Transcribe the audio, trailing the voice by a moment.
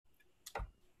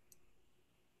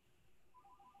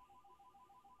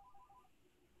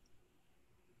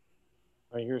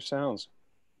I hear sounds.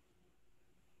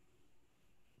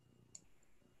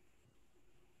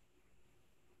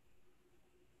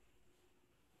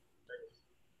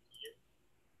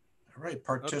 All right,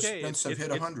 participants have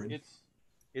hit 100.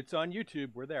 It's on YouTube.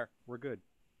 We're there. We're good.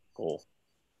 Cool.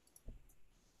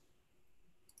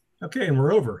 Okay, and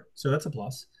we're over, so that's a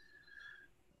plus.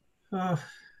 All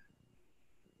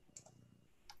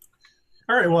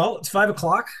right, well, it's 5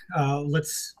 o'clock.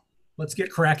 Let's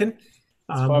get cracking.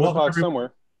 It's 5 o'clock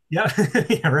somewhere. Yeah,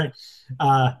 yeah, right.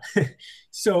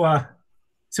 So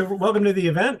welcome to the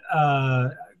event.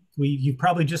 You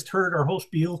probably just heard our whole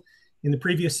spiel in the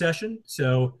previous session.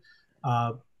 So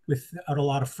without a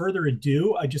lot of further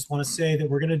ado, I just want to say that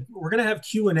we're gonna have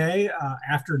Q&A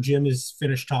after Jim is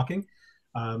finished talking.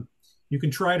 You can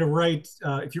try to write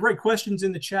if you write questions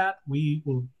in the chat.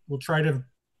 We'll try to.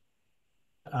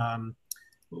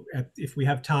 If we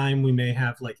have time, we may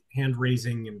have like hand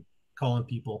raising and calling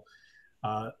people.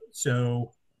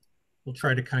 So we'll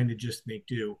try to kind of just make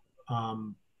do.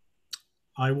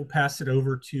 I will pass it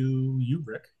over to you,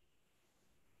 Rick.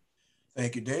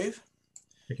 Thank you, Dave.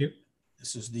 Thank you.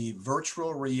 This is the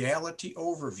virtual reality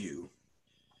overview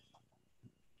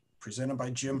presented by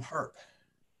Jim Harp.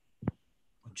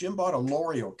 Jim bought a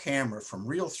L'Oreal camera from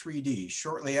Real 3D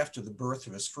shortly after the birth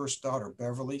of his first daughter,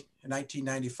 Beverly, in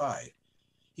 1995.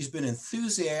 He's been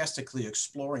enthusiastically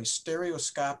exploring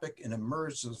stereoscopic and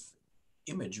immersive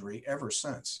imagery ever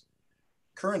since.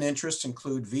 Current interests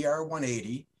include VR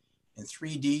 180 and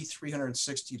 3D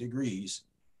 360 degrees,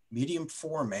 medium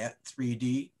format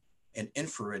 3D, and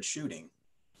infrared shooting.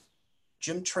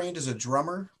 Jim trained as a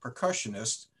drummer,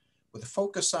 percussionist, with a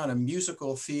focus on a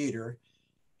musical theater,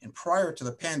 and prior to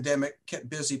the pandemic, kept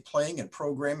busy playing and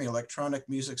programming electronic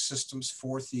music systems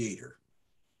for theater.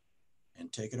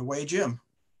 And take it away, Jim.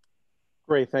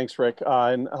 Great, thanks, Rick.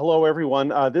 And hello, everyone.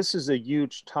 This is a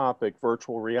huge topic,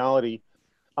 virtual reality,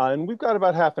 and we've got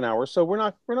about half an hour, so we're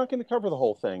not going to cover the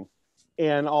whole thing.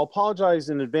 And I'll apologize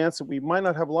in advance that we might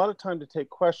not have a lot of time to take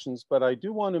questions, but I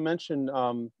do want to mention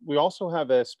we also have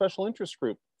a special interest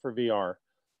group for VR.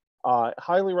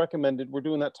 Highly recommended. We're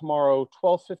doing that tomorrow,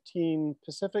 12:15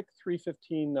 Pacific,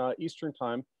 3:15 Eastern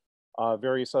time,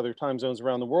 various other time zones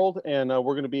around the world, and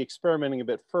we're going to be experimenting a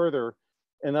bit further.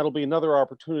 And that'll be another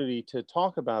opportunity to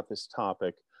talk about this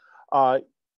topic.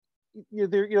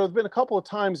 There's been a couple of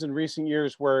times in recent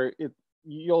years where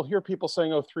you'll hear people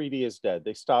saying, "Oh, 3D is dead.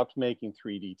 They stopped making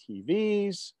 3D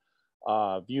TVs.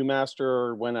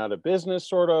 ViewMaster went out of business,"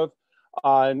 sort of.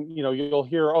 And you'll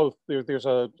hear, "Oh, there's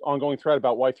a ongoing thread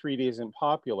about why 3D isn't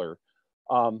popular."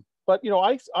 But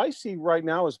I see right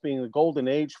now as being the golden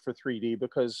age for 3D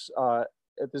because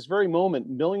at this very moment,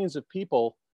 millions of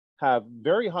people have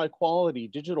very high quality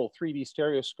digital 3D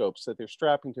stereoscopes that they're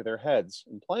strapping to their heads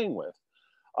and playing with.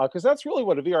 Because that's really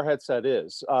what a VR headset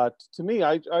is. To me,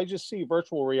 I just see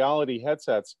virtual reality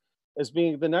headsets as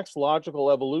being the next logical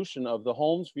evolution of the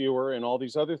Holmes viewer and all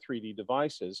these other 3D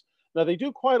devices. Now, they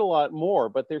do quite a lot more,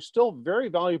 but they're still very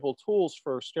valuable tools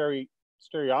for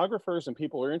stereographers and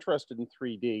people who are interested in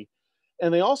 3D.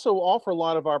 And they also offer a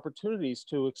lot of opportunities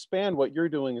to expand what you're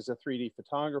doing as a 3D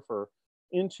photographer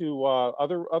into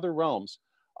other realms.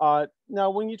 Now,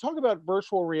 when you talk about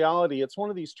virtual reality, it's one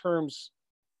of these terms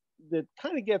that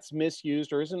kind of gets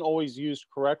misused or isn't always used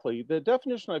correctly. The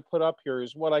definition I put up here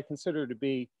is what I consider to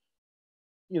be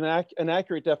an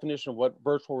accurate definition of what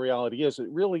virtual reality is. It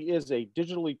really is a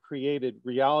digitally created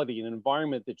reality, an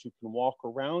environment that you can walk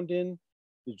around in,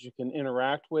 that you can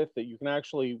interact with, that you can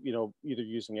actually, either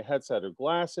using a headset or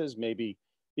glasses. Maybe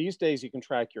these days you can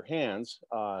track your hands.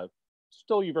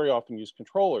 Still, you very often use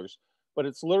controllers, but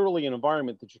it's literally an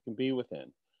environment that you can be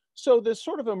within. So this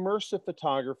sort of immersive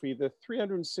photography, the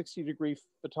 360-degree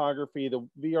photography, the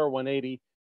VR 180,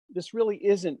 this really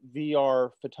isn't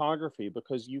VR photography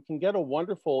because you can get a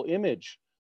wonderful image,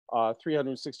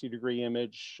 360-degree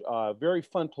image, very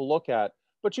fun to look at,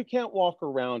 but you can't walk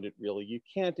around it really. You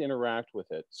can't interact with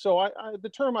it. So the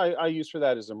term I use for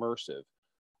that is immersive.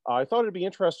 I thought it'd be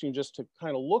interesting just to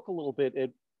kind of look a little bit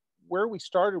at where we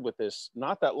started with this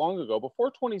not that long ago. Before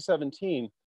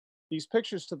 2017, these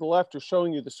pictures to the left are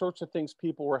showing you the sorts of things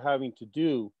people were having to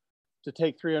do to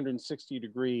take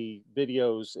 360-degree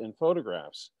videos and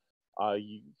photographs.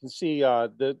 You can see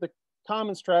the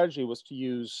common strategy was to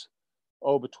use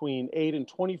between 8 and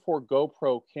 24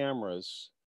 GoPro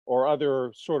cameras or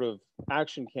other sort of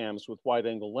action cams with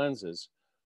wide-angle lenses.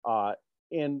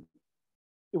 And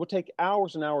it would take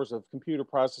hours and hours of computer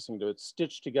processing to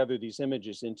stitch together these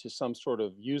images into some sort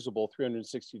of usable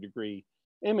 360-degree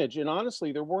image. And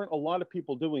honestly, there weren't a lot of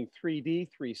people doing 3D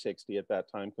 360 at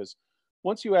that time, because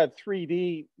once you add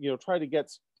 3D, try to get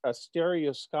a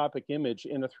stereoscopic image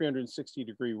in a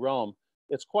 360-degree realm.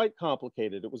 It's quite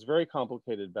complicated. It was very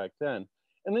complicated back then.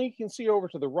 And then you can see over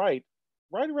to the right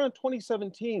around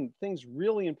 2017, things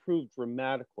really improved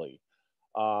dramatically.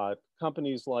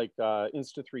 Companies like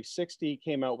Insta360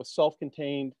 came out with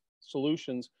self-contained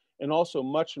solutions and also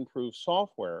much improved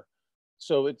software.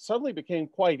 So it suddenly became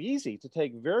quite easy to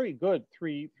take very good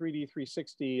 3D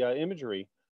 360 imagery.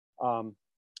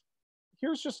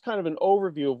 Here's just kind of an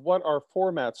overview of what our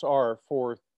formats are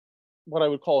for what I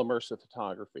would call immersive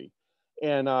photography.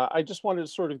 And I just wanted to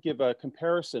sort of give a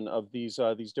comparison of these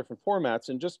different formats.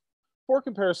 And just for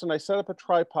comparison, I set up a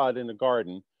tripod in a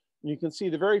garden. And you can see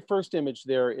the very first image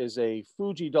there is a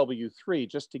Fuji W3,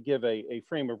 just to give a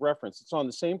frame of reference. It's on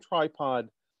the same tripod.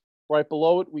 Right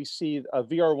below it, we see a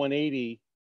VR180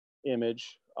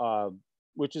 image,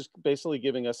 which is basically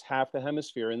giving us half the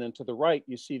hemisphere. And then to the right,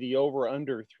 you see the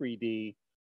over-under 3D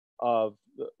of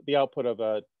the output of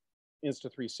a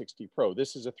Insta360 Pro.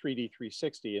 This is a 3D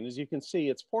 360. And as you can see,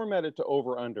 it's formatted to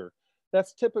over-under.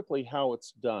 That's typically how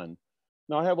it's done.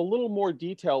 Now I have a little more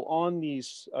detail on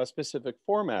these specific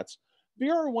formats.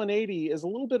 VR180 is a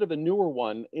little bit of a newer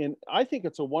one, and I think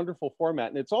it's a wonderful format.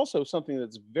 And it's also something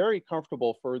that's very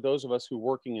comfortable for those of us who are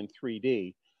working in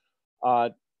 3D.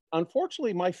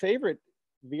 Unfortunately, my favorite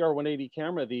VR180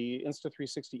 camera, the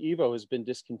Insta360 Evo, has been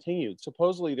discontinued.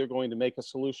 Supposedly they're going to make a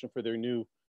solution for their new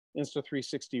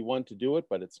Insta360 One to do it,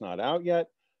 but it's not out yet.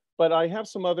 But I have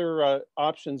some other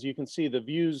options. You can see the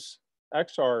Views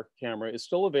XR camera is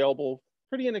still available,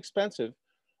 pretty inexpensive.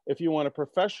 If you want a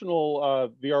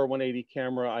professional VR180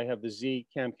 camera, I have the Z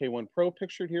Cam K1 Pro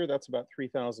pictured here. That's about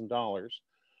 $3,000.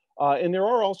 And there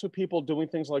are also people doing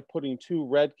things like putting two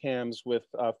red cams with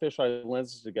fisheye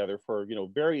lenses together for, you know,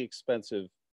 very expensive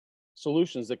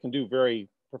solutions that can do very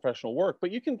professional work.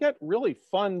 But you can get really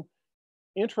fun,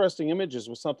 interesting images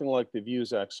with something like the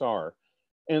Views XR.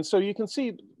 And so you can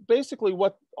see basically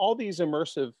what all these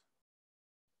immersive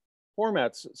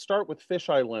formats start with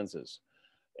fisheye lenses.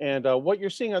 And what you're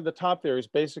seeing on the top there is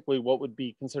basically what would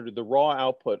be considered the raw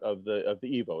output of the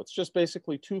Evo. It's just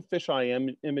basically two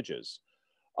fisheye images.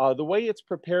 The way it's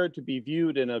prepared to be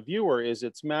viewed in a viewer is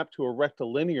it's mapped to a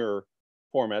rectilinear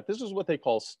format. This is what they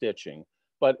call stitching,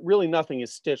 but really nothing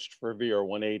is stitched for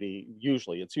VR180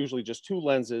 usually. It's usually just two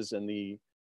lenses and the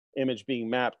image being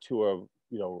mapped to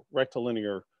a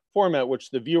rectilinear format, which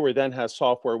the viewer then has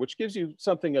software, which gives you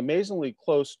something amazingly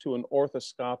close to an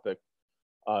orthoscopic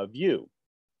view.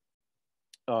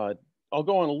 I'll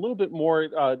go on a little bit more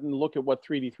and look at what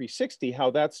 3D 360,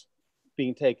 how that's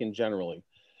being taken generally.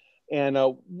 And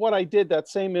what I did, that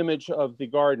same image of the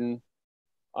garden,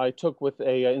 I took with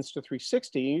a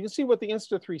Insta360. And you can see what the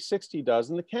Insta360 does.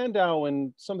 And the Kandao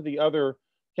and some of the other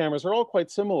cameras are all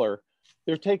quite similar.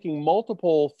 They're taking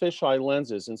multiple fisheye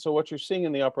lenses. And so what you're seeing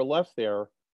in the upper left there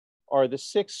are the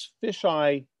 6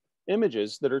 fisheye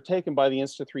images that are taken by the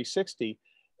Insta360.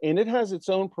 And it has its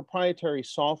own proprietary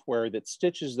software that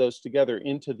stitches those together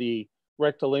into the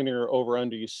rectilinear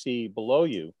over-under you see below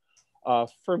you.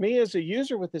 For me as a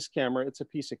user with this camera, it's a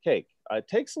piece of cake. It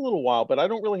takes a little while, but I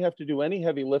don't really have to do any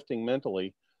heavy lifting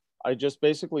mentally. I just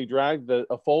basically drag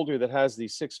a folder that has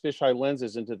these 6 fisheye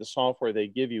lenses into the software they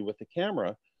give you with the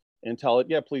camera and tell it,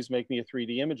 yeah, please make me a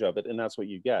 3D image of it. And that's what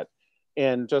you get.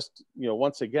 And just,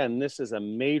 once again, this is a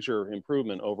major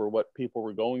improvement over what people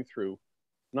were going through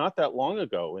not that long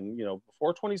ago. And,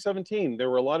 before 2017, there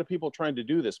were a lot of people trying to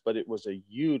do this, but it was a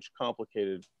huge,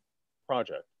 complicated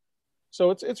project. So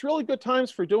it's really good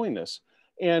times for doing this.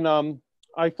 And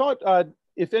I thought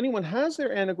if anyone has their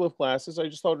anaglyph glasses, I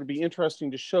just thought it'd be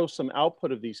interesting to show some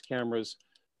output of these cameras.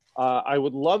 I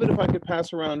would love it if I could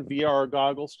pass around VR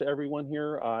goggles to everyone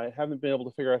here. I haven't been able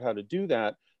to figure out how to do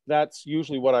that. That's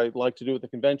usually what I like to do at the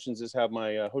conventions, is have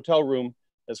my hotel room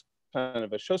as kind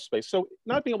of a show space. So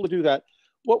not being able to do that,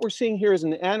 what we're seeing here is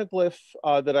an anaglyph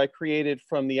that I created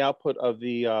from the output of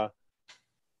the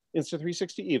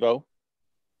Insta360 Evo.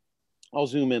 I'll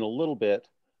zoom in a little bit.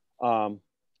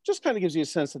 Just kind of gives you a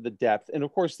sense of the depth. And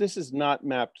of course, this is not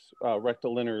mapped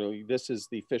rectilinearly. This is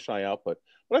the fisheye output.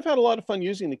 But I've had a lot of fun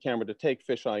using the camera to take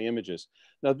fisheye images.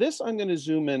 Now this I'm going to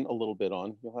zoom in a little bit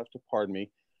on. You'll have to pardon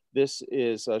me. This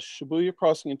is Shibuya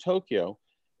Crossing in Tokyo.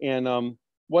 And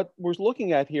what we're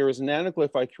looking at here is an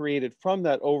anaglyph I created from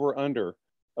that over-under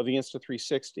of the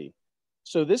Insta360.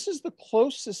 So this is the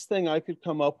closest thing I could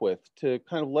come up with to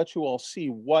kind of let you all see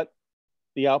what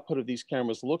the output of these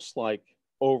cameras looks like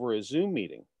over a Zoom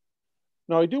meeting.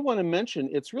 Now, I do want to mention,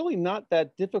 it's really not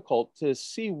that difficult to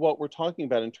see what we're talking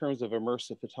about in terms of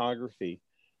immersive photography.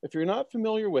 If you're not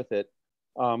familiar with it,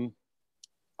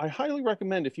 I highly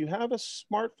recommend, if you have a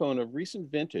smartphone of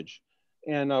recent vintage,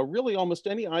 and really almost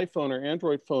any iPhone or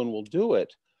Android phone will do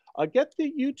it. Get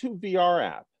the YouTube VR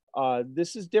app.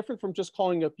 This is different from just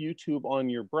calling up YouTube on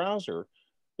your browser.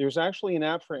 There's actually an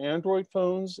app for Android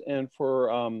phones and for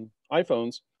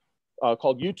iPhones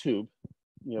called YouTube,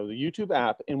 the YouTube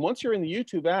app. And once you're in the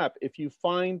YouTube app, if you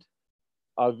find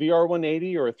a VR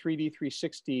 180 or a 3D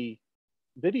 360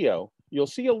 video, you'll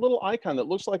see a little icon that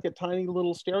looks like a tiny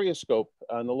little stereoscope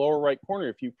in the lower right corner.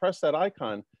 If you press that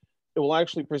icon, it will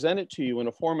actually present it to you in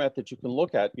a format that you can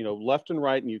look at, left and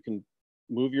right, and you can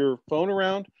move your phone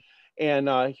around. And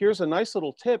here's a nice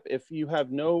little tip. If you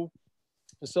have no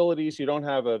facilities, you don't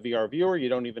have a VR viewer, you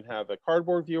don't even have a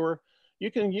cardboard viewer,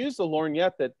 you can use the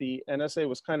lorgnette that the NSA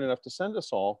was kind enough to send us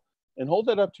all and hold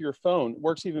that up to your phone. It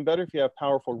works even better if you have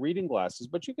powerful reading glasses,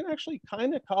 but you can actually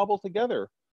kind of cobble together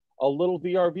a little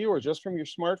VR viewer just from your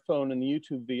smartphone and the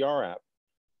YouTube VR app.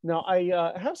 Now,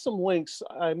 I have some links.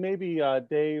 Maybe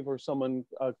Dave or someone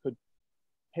could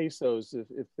paste those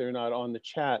if they're not on the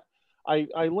chat.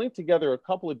 I linked together a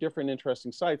couple of different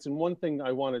interesting sites. And one thing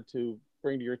I wanted to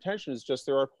bring to your attention is just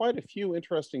there are quite a few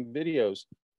interesting videos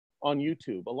on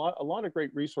YouTube, a lot of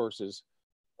great resources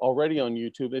already on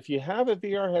YouTube. If you have a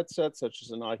VR headset, such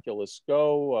as an Oculus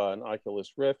Go, an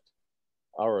Oculus Rift,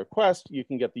 or a Quest, you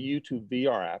can get the YouTube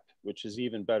VR app, which is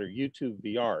even better, YouTube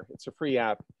VR. It's a free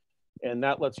app, and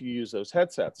that lets you use those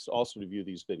headsets also to view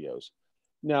these videos.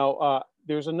 Now,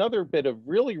 there's another bit of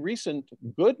really recent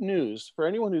good news for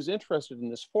anyone who's interested in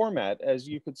this format. As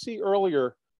you could see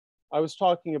earlier, I was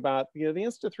talking about the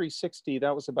Insta360.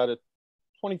 That was about a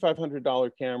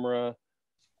 $2,500 camera.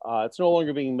 It's no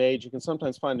longer being made. You can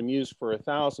sometimes find them used for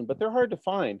 $1,000, but they're hard to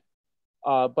find.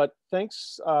 But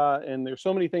thanks, and there's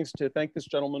so many things to thank this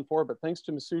gentleman for, but thanks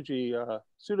to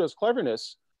Masudo's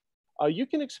cleverness, you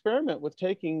can experiment with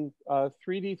taking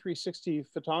 3D 360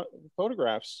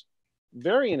 photographs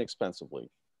very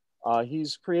inexpensively.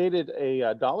 He's created a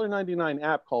 $1.99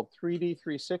 app called 3D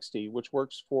 360, which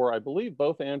works for, I believe,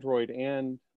 both Android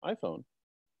and iPhone.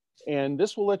 And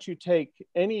this will let you take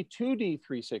any 2D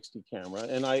 360 camera.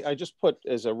 And I just put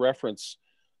as a reference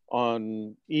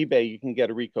on eBay, you can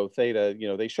get a Ricoh Theta.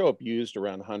 They show up used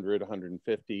around 100,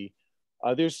 150.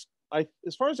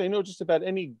 As far as I know, just about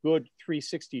any good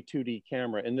 360 2D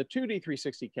camera. And the 2D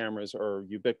 360 cameras are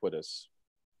ubiquitous.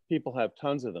 People have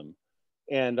tons of them.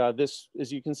 And this,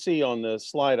 as you can see on the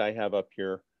slide I have up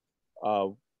here,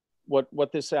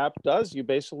 what this app does, you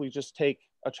basically just take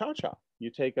a cha-cha. You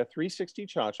take a 360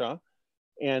 cha-cha,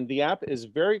 and the app is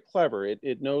very clever.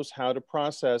 It knows how to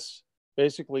process.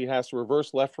 Basically, it has to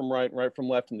reverse left from right and right from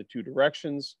left in the two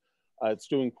directions. It's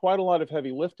doing quite a lot of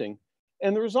heavy lifting.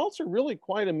 And the results are really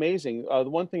quite amazing. The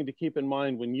one thing to keep in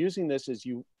mind when using this is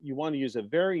you want to use a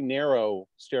very narrow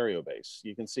stereo base.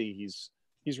 You can see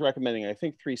he's recommending, I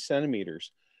think, 3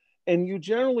 centimeters. And you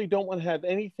generally don't want to have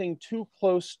anything too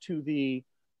close to the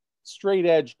straight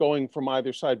edge going from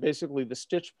either side. Basically, the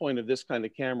stitch point of this kind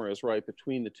of camera is right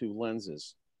between the two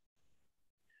lenses.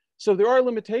 So there are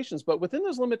limitations, but within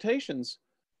those limitations,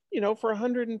 for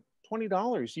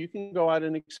 $120, you can go out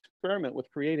and experiment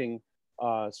with creating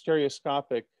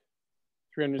stereoscopic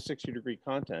 360-degree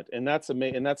content. And that's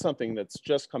something that's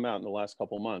just come out in the last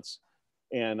couple months.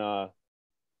 And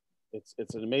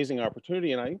it's an amazing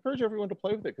opportunity. And I encourage everyone to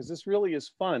play with it because this really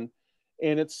is fun.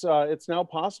 And it's now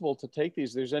possible to take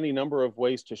these. There's any number of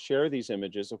ways to share these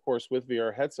images, of course, with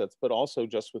VR headsets, but also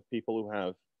just with people who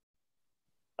have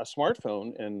a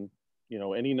smartphone and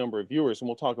any number of viewers. And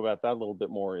we'll talk about that a little bit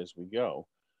more as we go.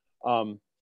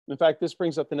 In fact, this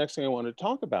brings up the next thing I want to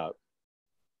talk about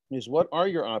is what are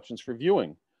your options for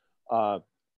viewing VR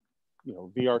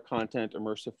content,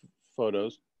 immersive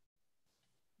photos.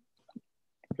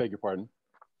 Beg your pardon.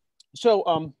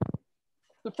 So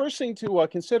the first thing to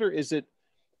consider is that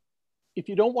if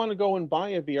you don't want to go and buy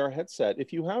a VR headset,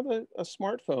 if you have a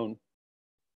smartphone,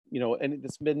 and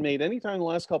it's been made anytime in the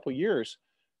last couple of years,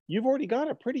 you've already got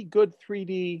a pretty good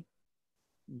 3D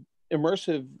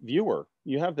immersive viewer.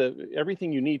 You have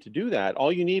everything you need to do that.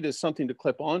 All you need is something to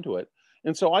clip onto it.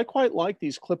 And so I quite like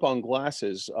these clip-on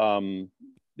glasses.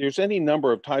 There's any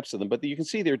number of types of them, but you can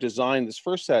see they're designed, this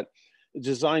first set is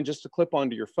designed just to clip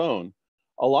onto your phone.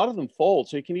 A lot of them fold,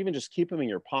 so you can even just keep them in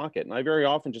your pocket. And I very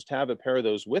often just have a pair of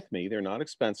those with me. They're not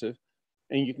expensive.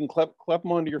 And you can clip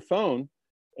them onto your phone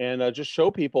and just show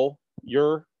people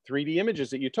your 3D images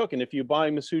that you took. And if you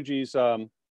buy Masuji's,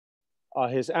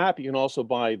 his app, you can also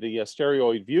buy the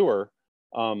stereoid viewer.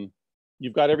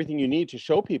 You've got everything you need to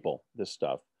show people this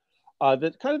stuff.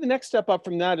 The next step up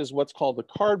from that is what's called the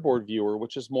cardboard viewer,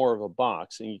 which is more of a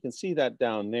box. And you can see that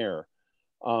down there.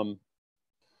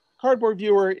 Cardboard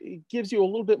viewer gives you a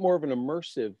little bit more of an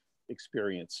immersive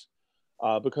experience.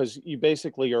 because you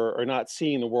basically are not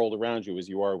seeing the world around you as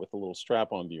you are with a little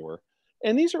strap-on viewer.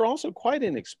 And these are also quite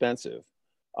inexpensive.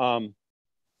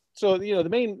 So, the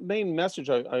main message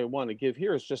I want to give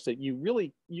here is just that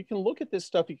you can look at this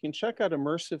stuff, you can check out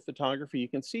immersive photography, you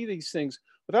can see these things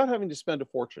without having to spend a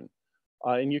fortune.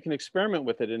 And you can experiment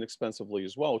with it inexpensively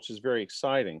as well, which is very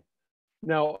exciting.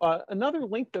 Now, another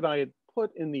link that I had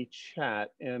put in the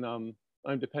chat, and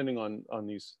I'm depending on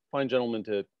these fine gentlemen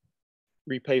to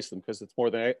repaste them because it's more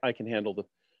than I can handle to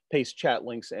paste chat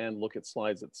links and look at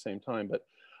slides at the same time. But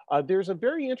there's a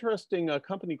very interesting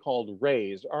company called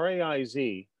Raiz,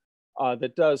 R-A-I-Z,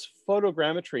 that does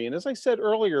photogrammetry. And as I said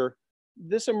earlier,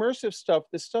 this immersive stuff,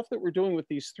 this stuff that we're doing with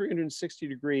these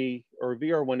 360-degree or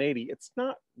VR 180, it's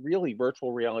not really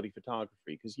virtual reality photography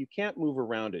because you can't move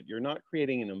around it. You're not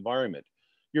creating an environment.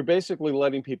 You're basically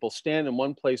letting people stand in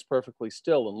one place perfectly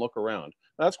still and look around.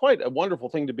 Now, that's quite a wonderful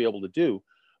thing to be able to do,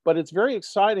 but it's very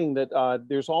exciting that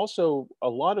there's also a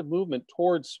lot of movement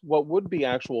towards what would be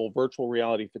actual virtual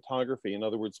reality photography. In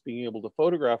other words, being able to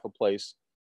photograph a place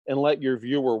and let your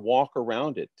viewer walk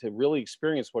around it to really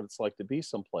experience what it's like to be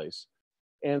someplace.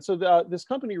 And so this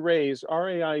company Raiz,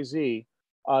 R-A-I-Z,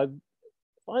 if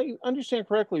I understand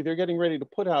correctly, they're getting ready to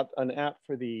put out an app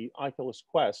for the Oculus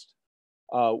Quest,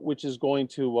 which is going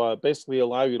to basically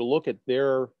allow you to look at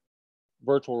their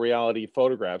virtual reality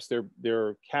photographs,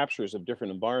 their captures of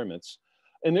different environments.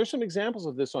 And there's some examples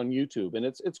of this on YouTube, and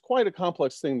it's quite a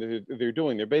complex thing that they're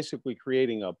doing. They're basically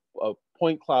creating a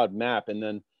point cloud map and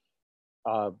then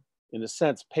in a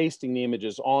sense, pasting the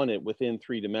images on it within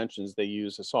 3 dimensions. They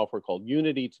use a software called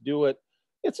Unity to do it.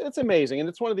 It's amazing. And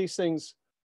it's one of these things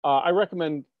I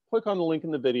recommend click on the link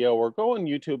in the video or go on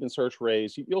YouTube and search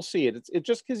Raiz. You'll see it. It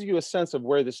just gives you a sense of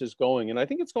where this is going. And I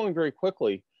think it's going very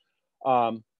quickly.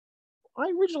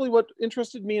 What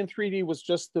interested me in 3D was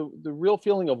just the real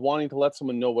feeling of wanting to let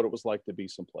someone know what it was like to be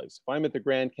someplace. If I'm at the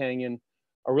Grand Canyon,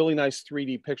 a really nice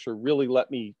 3D picture really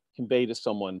let me convey to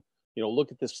someone,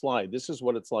 look at this slide. This is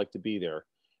what it's like to be there.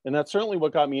 And that's certainly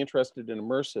what got me interested in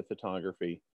immersive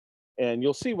photography. And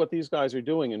you'll see what these guys are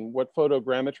doing and what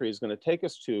photogrammetry is going to take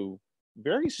us to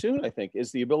very soon, I think,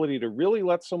 is the ability to really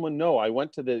let someone know I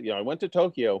went to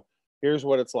Tokyo. Here's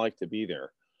what it's like to be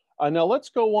there. Now let's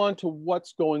go on to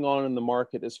what's going on in the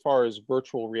market as far as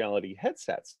virtual reality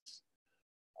headsets.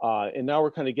 And now we're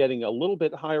kind of getting a little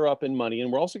bit higher up in money,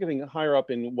 and we're also getting higher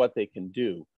up in what they can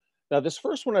do. Now, this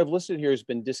first one I've listed here has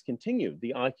been discontinued,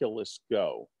 the Oculus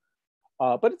Go.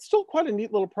 But it's still quite a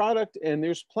neat little product, and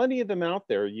there's plenty of them out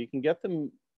there. You can get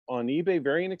them on eBay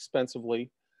very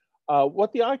inexpensively.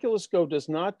 What the Oculus Go does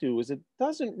not do is it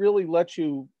doesn't really let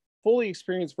you fully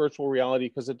experience virtual reality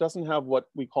because it doesn't have what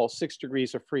we call 6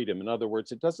 degrees of freedom. In other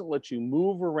words, it doesn't let you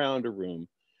move around a room.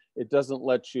 It doesn't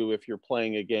let you, if you're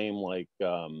playing a game like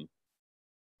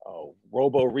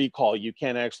Robo Recall, you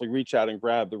can't actually reach out and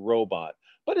grab the robot.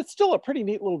 But it's still a pretty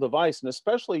neat little device, and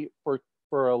especially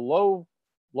for a low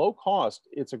cost,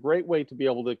 it's a great way to be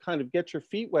able to kind of get your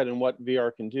feet wet in what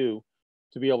VR can do,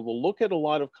 to be able to look at a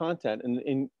lot of content,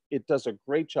 and it does a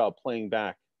great job playing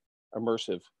back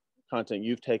immersive content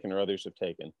you've taken or others have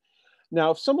taken.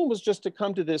 Now, if someone was just to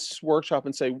come to this workshop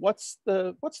and say, what's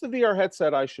the VR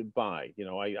headset I should buy?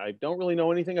 I don't really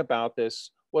know anything about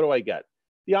this. What do I get?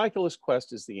 The Oculus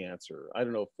Quest is the answer. I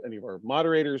don't know if any of our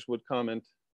moderators would comment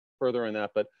further on that,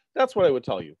 but that's what I would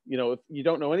tell you. If you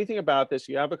don't know anything about this,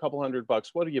 you have a couple $100,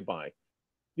 what do you buy?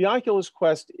 The Oculus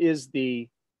Quest is the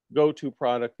go-to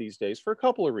product these days for a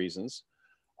couple of reasons.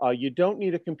 You don't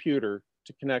need a computer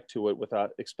to connect to it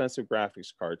without expensive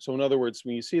graphics cards. So in other words,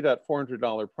 when you see that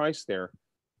 $400 price there,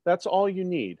 that's all you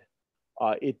need.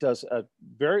 It does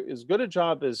as good a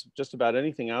job as just about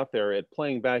anything out there at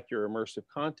playing back your immersive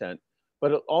content,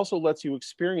 but it also lets you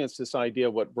experience this idea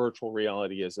of what virtual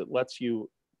reality is. It lets you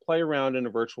play around in a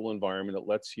virtual environment. It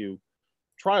lets you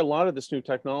try a lot of this new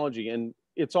technology. And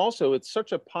it's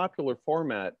such a popular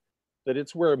format that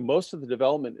it's where most of the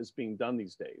development is being done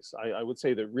these days. I would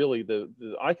say that really the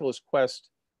Oculus Quest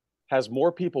has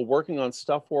more people working on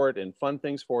stuff for it and fun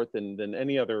things for it than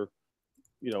any other,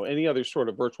 any other sort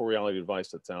of virtual reality device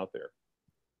that's out there.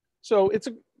 So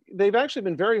they've actually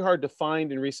been very hard to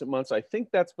find in recent months. I think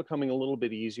that's becoming a little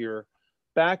bit easier.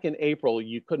 Back in April,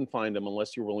 you couldn't find them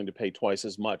unless you were willing to pay twice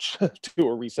as much to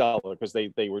a reseller because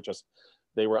they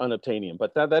were unobtainium.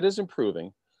 But that is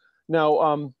improving.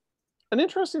 Now, an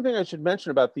interesting thing I should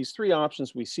mention about these 3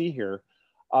 options we see here,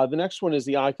 the next one is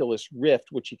the Oculus Rift,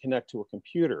 which you connect to a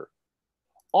computer.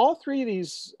 All 3 of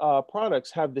these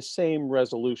products have the same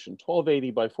resolution,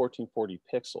 1280 by 1440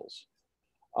 pixels.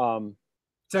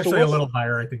 It's actually a little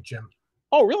higher, I think, Jim.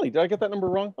 Oh, really? Did I get that number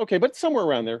wrong? Okay, but somewhere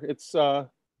around there. It's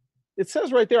It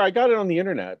says right there, I got it on the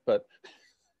internet, but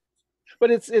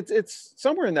it's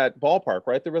somewhere in that ballpark,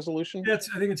 right? The resolution. Yeah,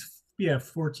 I think it's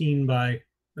 14 by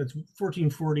that's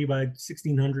 1440 by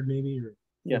 1600 maybe, or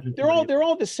yeah. They're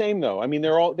all the same though. I mean, they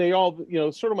all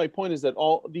sort of my point is that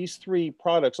all these three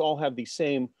products all have the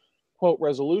same quote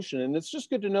resolution, and it's just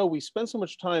good to know we spend so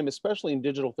much time, especially in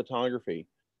digital photography.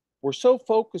 We're so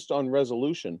focused on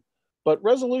resolution, but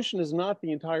resolution is not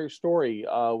the entire story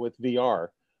with VR,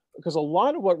 because a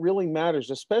lot of what really matters,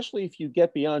 especially if you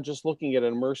get beyond just looking at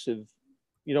an immersive,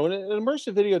 an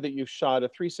immersive video that you've shot, a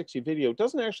 360 video,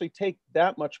 doesn't actually take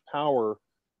that much power,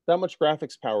 that much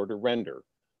graphics power to render.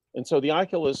 And so the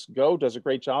Oculus Go does a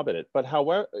great job at it. But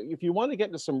however, if you want to get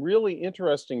into some really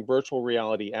interesting virtual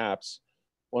reality apps,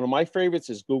 one of my favorites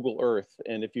is Google Earth.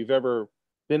 And if you've ever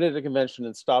been at a convention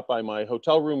and stopped by my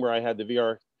hotel room where I had the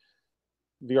VR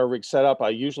rig set up, I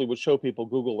usually would show people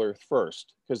Google Earth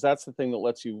first, because that's the thing that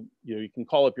lets you, you can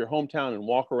call up your hometown and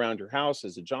walk around your house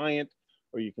as a giant,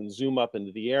 or you can zoom up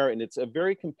into the air. And it's a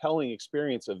very compelling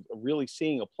experience of really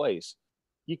seeing a place.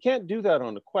 You can't do that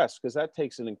on a Quest because that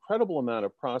takes an incredible amount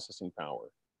of processing power.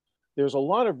 There's a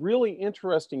lot of really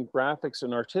interesting graphics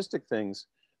and artistic things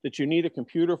that you need a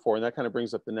computer for. And that kind of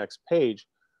brings up the next page,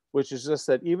 which is just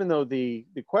that even though the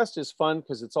Quest is fun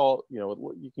because it's all,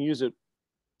 you can use it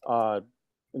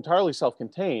entirely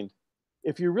self-contained.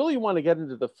 If you really want to get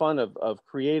into the fun of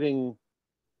creating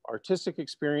artistic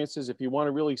experiences, if you want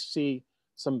to really see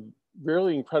some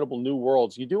really incredible new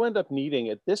worlds, you do end up needing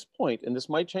at this point, and this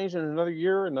might change in another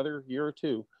year or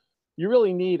two, you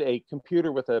really need a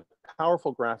computer with a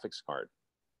powerful graphics card.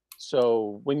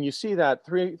 So when you see that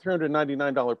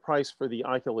 $399 price for the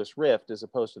Oculus Rift as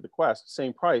opposed to the Quest,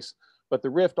 same price, but the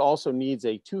Rift also needs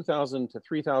a $2,000 to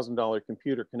 $3,000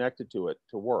 computer connected to it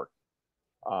to work.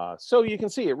 So you can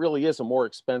see it really is a more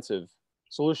expensive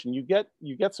solution. You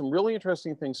get some really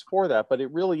interesting things for that, but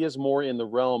it really is more in the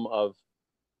realm of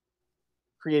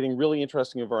creating really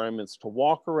interesting environments to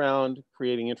walk around,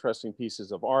 creating interesting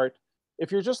pieces of art.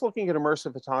 If you're just looking at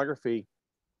immersive photography,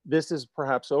 this is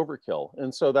perhaps overkill.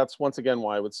 And so that's once again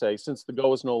why I would say, since the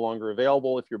Go is no longer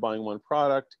available, if you're buying one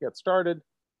product to get started,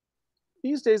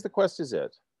 these days the Quest is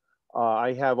it.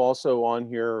 I have also on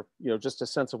here, just a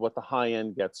sense of what the high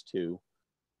end gets to.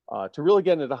 To really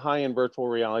get into high-end virtual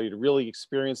reality, to really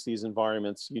experience these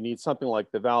environments, you need something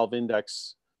like the Valve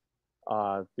Index.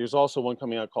 There's also one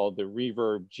coming out called the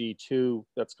Reverb G2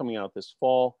 that's coming out this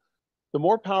fall. The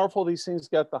more powerful these things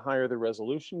get, the higher the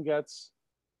resolution gets.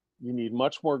 You need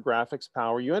much more graphics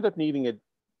power. You end up needing it,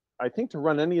 I think, to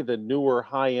run any of the newer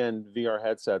high-end VR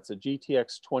headsets, a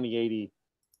GTX 2080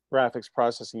 graphics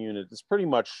processing unit is pretty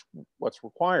much what's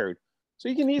required. So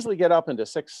you can easily get up into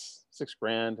six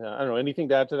grand. I don't know, anything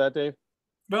to add to that, Dave?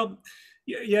 Well,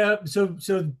 yeah. So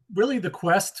really, the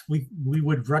Quest we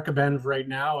would recommend right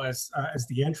now as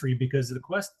the entry, because the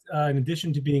Quest, in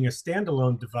addition to being a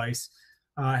standalone device,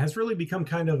 has really become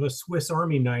kind of a Swiss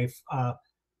Army knife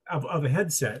of a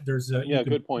headset. There's a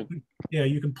good point. Yeah,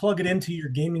 you can plug it into your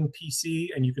gaming PC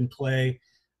and you can play.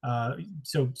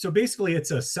 So basically,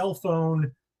 it's a cell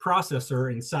phone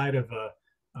processor inside of a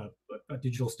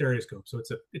digital stereoscope. So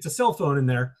it's a cell phone in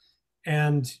there.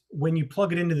 And when you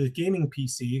plug it into the gaming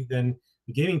PC, then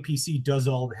the gaming PC does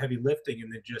all the heavy lifting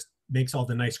and then just makes all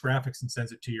the nice graphics and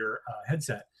sends it to your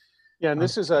headset. Yeah, and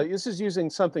this is using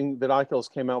something that Oculus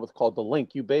came out with called the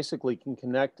Link. You basically can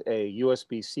connect a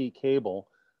USB-C cable.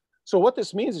 So what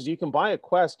this means is you can buy a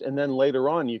Quest and then later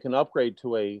on you can upgrade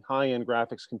to a high-end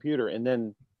graphics computer and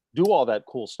then do all that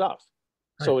cool stuff.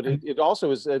 Right. So it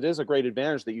also is a great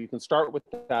advantage that you can start with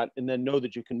that and then know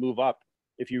that you can move up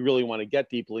if you really want to get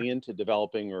deeply into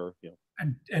developing or,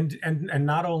 And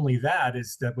not only that,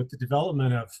 is that with the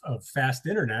development of fast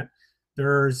internet,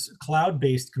 there's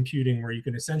cloud-based computing where you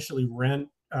can essentially rent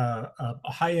a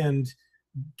high-end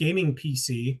gaming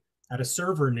PC at a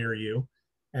server near you.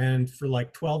 And for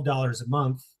like $12 a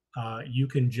month, you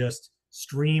can just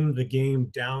stream the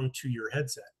game down to your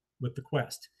headset with the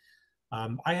Quest.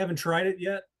 I haven't tried it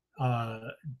yet.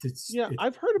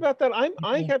 I've heard about that.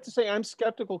 I have to say I'm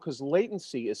skeptical because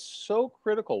latency is so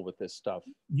critical with this stuff.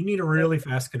 You need a really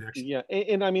fast connection. Yeah,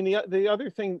 and I mean the other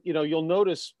thing, you'll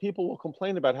notice people will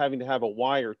complain about having to have a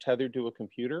wire tethered to a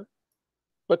computer,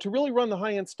 but to really run the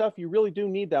high-end stuff, you really do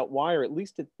need that wire, at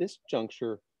least at this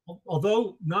juncture.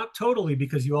 Although not totally,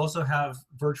 because you also have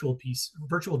virtual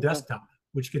desktop,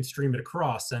 which can stream it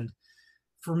across. And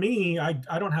for me, I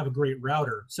don't have a great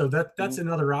router. So that's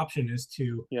another option, is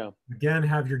to, again,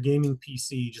 have your gaming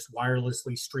PC just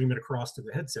wirelessly stream it across to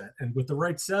the headset. And with the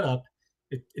right setup,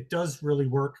 it does really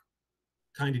work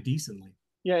kind of decently.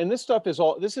 Yeah, and this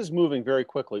is moving very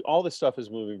quickly. All this stuff is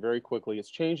moving very quickly.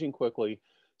 It's changing quickly.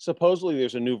 Supposedly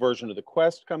there's a new version of the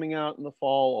Quest coming out in the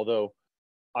fall, although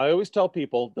I always tell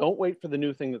people, don't wait for the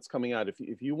new thing that's coming out.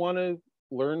 If you want to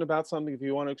learn about something, if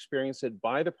you want to experience it,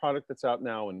 buy the product that's out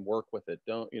now and work with it.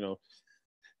 Don't,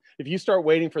 if you start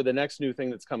waiting for the next new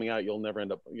thing that's coming out, you'll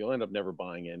end up never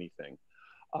buying anything.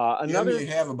 Jim, you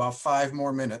have about 5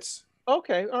 more minutes.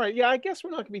 Okay, all right. Yeah, I guess we're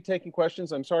not going to be taking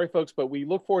questions. I'm sorry, folks, but we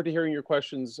look forward to hearing your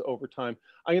questions over time.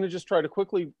 I'm going to just try to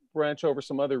quickly branch over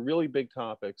some other really big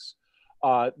topics.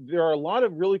 There are a lot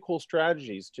of really cool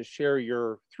strategies to share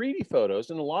your 3D photos,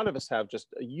 and a lot of us have just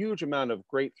a huge amount of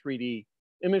great 3D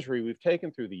imagery we've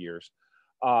taken through the years.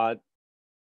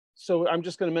 So I'm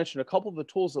just going to mention a couple of the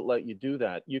tools that let you do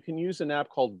that. You can use an app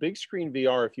called Big Screen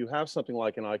VR if you have something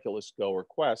like an Oculus Go or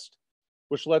Quest,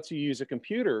 which lets you use a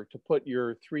computer to put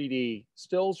your 3D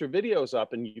stills or videos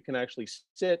up, and you can actually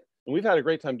sit. And we've had a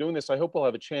great time doing this. I hope we'll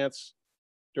have a chance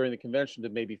during the convention to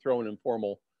maybe throw an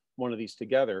informal one of these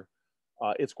together.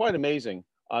 It's quite amazing.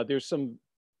 There's some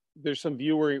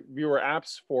viewer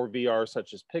apps for VR,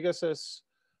 such as Pegasus.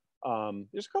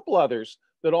 There's a couple others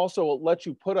that also let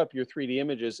you put up your 3D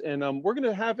images. And we're going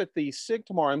to have at the SIG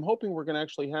tomorrow. I'm hoping we're going to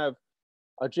actually have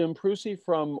Jim Prusi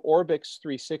from Orbix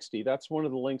 360. That's one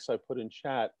of the links I put in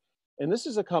chat. And this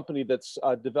is a company that's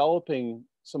developing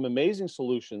some amazing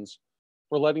solutions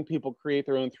for letting people create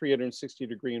their own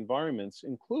 360-degree environments,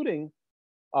 including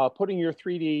putting your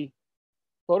 3D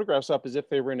photographs up as if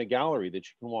they were in a gallery that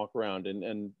you can walk around.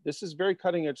 And this is very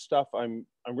cutting edge stuff. I'm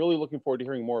really looking forward to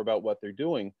hearing more about what they're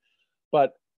doing.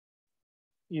 But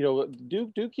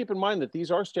do keep in mind that these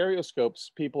are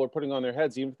stereoscopes people are putting on their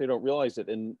heads, even if they don't realize it.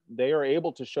 And they are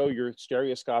able to show your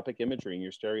stereoscopic imagery and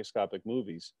your stereoscopic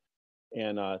movies.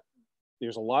 And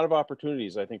there's a lot of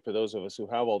opportunities, I think, for those of us who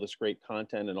have all this great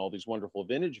content and all these wonderful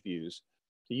vintage views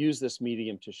to use this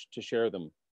medium to share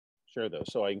those.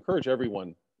 So I encourage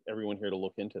everyone here to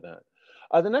look into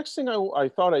that. The next thing I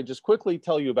thought I'd just quickly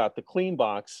tell you about the Clean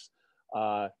Box.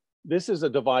 This is a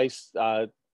device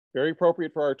very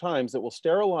appropriate for our times that will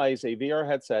sterilize a VR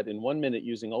headset in 1 minute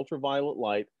using ultraviolet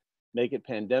light, make it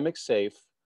pandemic safe.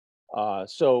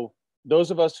 So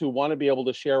those of us who want to be able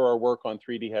to share our work on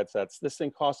 3D headsets, this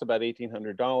thing costs about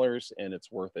 $1,800 and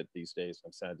it's worth it these days,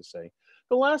 I'm sad to say.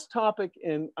 The last topic,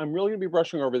 and I'm really going to be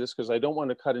brushing over this because I don't want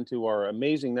to cut into our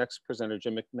amazing next presenter,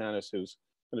 Jim McManus, who's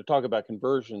going to talk about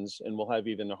conversions, and we'll have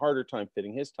even a harder time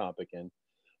fitting his topic in.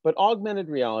 But augmented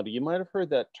reality, you might have heard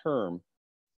that term.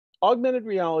 Augmented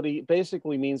reality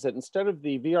basically means that instead of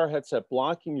the VR headset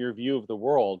blocking your view of the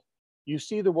world, you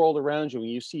see the world around you and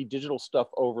you see digital stuff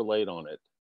overlaid on it.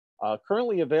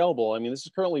 Currently available, I mean, this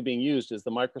is currently being used, is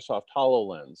the Microsoft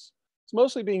HoloLens. It's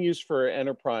mostly being used for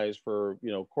enterprise, for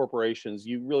corporations.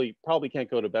 You really probably can't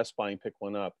go to Best Buy and pick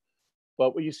one up.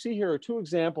 But what you see here are two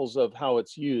examples of how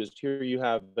it's used. Here you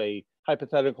have a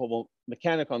hypothetical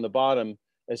mechanic on the bottom.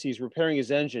 As he's repairing his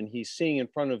engine, he's seeing in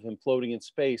front of him floating in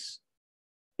space.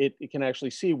 It can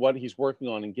actually see what he's working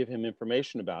on and give him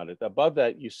information about it. Above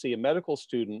that, you see a medical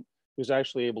student who's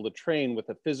actually able to train with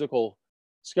a physical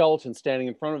skeleton standing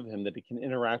in front of him that he can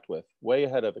interact with, way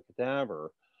ahead of a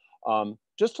cadaver.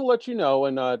 Just to let you know,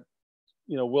 and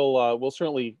we'll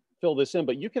certainly fill this in,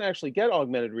 but you can actually get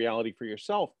augmented reality for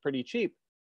yourself pretty cheap.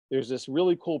 There's this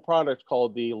really cool product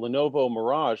called the Lenovo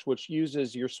Mirage, which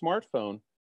uses your smartphone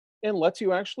and lets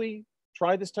you actually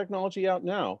try this technology out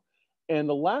now. And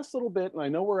the last little bit, and I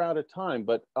know we're out of time,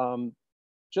 but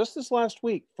just this last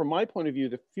week, from my point of view,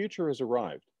 the future has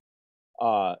arrived.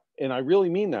 And I really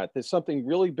mean that. There's something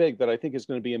really big that I think is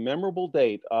going to be a memorable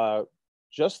date.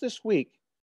 Just this week,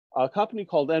 a company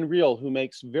called Nreal, who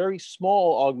makes very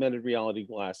small augmented reality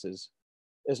glasses,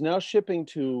 is now shipping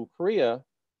to Korea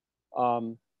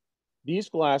these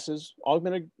glasses,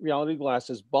 augmented reality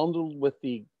glasses, bundled with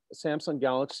the Samsung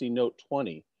Galaxy Note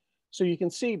 20. So you can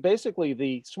see basically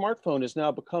the smartphone has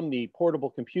now become the portable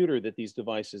computer that these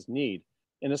devices need.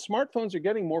 And as smartphones are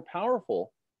getting more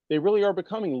powerful, they really are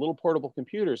becoming little portable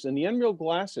computers. And the Nreal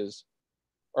glasses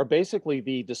are basically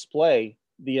the display,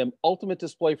 the ultimate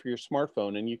display for your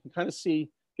smartphone. And you can kind of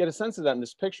get a sense of that in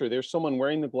this picture. There's someone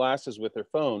wearing the glasses with their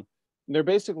phone, and they're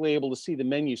basically able to see the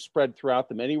menu spread throughout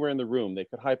them anywhere in the room. They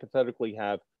could hypothetically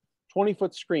have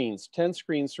 20-foot screens, 10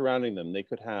 screens surrounding them. They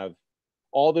could have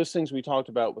all those things we talked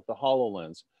about with the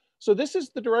HoloLens. So this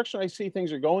is the direction I see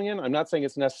things are going in. I'm not saying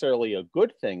it's necessarily a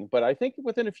good thing, but I think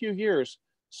within a few years,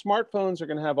 smartphones are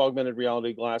going to have augmented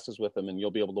reality glasses with them, and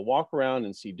you'll be able to walk around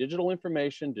and see digital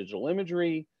information, digital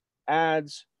imagery,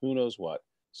 ads, who knows what.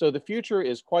 So the future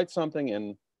is quite something,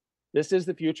 and this is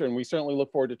the future, and we certainly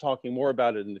look forward to talking more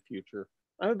about it in the future.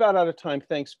 I'm about out of time.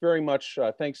 Thanks very much.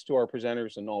 Thanks to our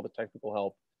presenters and all the technical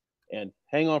help. And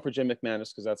hang on for Jim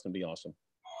McManus, because that's going to be awesome.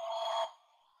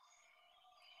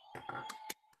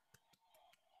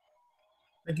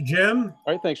 Thank you, Jim.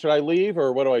 All right, thanks. Should I leave,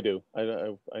 or what do I do? I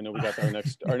know we got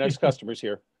our next customers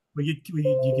here. Well, you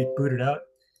get booted out.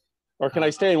 Or can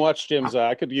I stay and watch Jim's?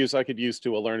 I could use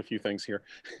to learn a few things here.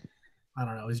 I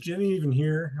don't know. Is Jimmy even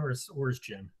here, or is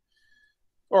Jim?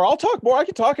 Or I'll talk more. I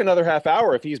could talk another half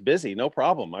hour if he's busy. No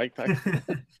problem.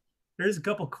 There's a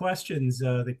couple questions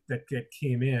that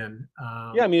came in.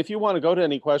 Yeah, I mean, if you want to go to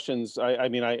any questions, I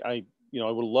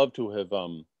would love to have.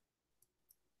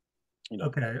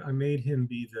 Okay, I made him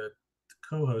be the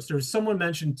co-host. There was someone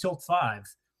mentioned Tilt 5.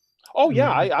 Oh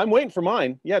yeah, I'm waiting for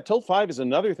mine. Yeah, Tilt 5 is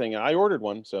another thing. I ordered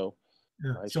one, so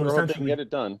yeah. I sure hope they can get it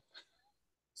done.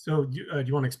 So do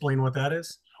you want to explain what that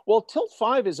is? Well, Tilt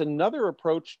 5 is another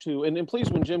approach to, and please,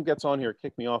 when Jim gets on here,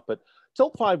 kick me off. But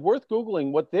Tilt 5, worth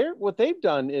Googling. What they've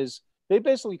done is they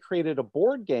basically created a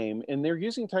board game, and they're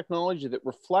using technology that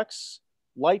reflects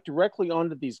light directly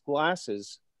onto these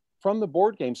glasses from the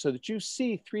board game, so that you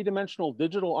see three-dimensional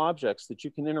digital objects that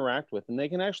you can interact with, and they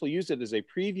can actually use it as a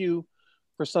preview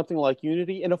for something like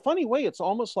Unity. In a funny way, it's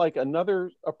almost like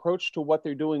another approach to what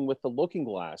they're doing with the Looking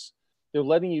Glass. They're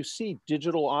letting you see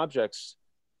digital objects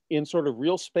in sort of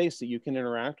real space that you can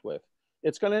interact with.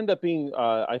 It's going to end up being,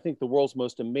 I think, the world's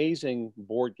most amazing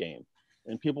board game.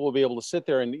 And people will be able to sit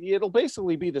there, and it'll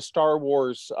basically be the Star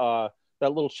Wars,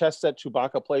 that little chess set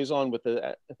Chewbacca plays on with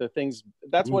the things.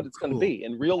 That's what it's going to be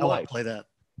in real life. I want to play that.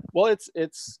 Well, it's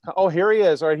oh, here he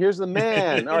is. All right, here's the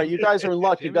man. All right, you guys are in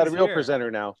luck. You've got a real presenter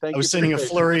now. Thank you. I was sending a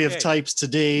flurry of types to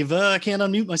Dave. I can't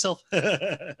unmute myself.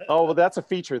 Oh, well, that's a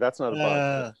feature. That's not a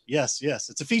bug. Yes.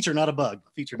 It's a feature, not a bug.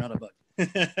 Feature, not a bug.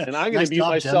 And I'm going to mute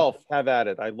myself. Tim. Have at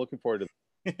it. I'm looking forward to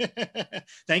it.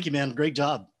 Thank you, man. Great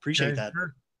job. Appreciate that.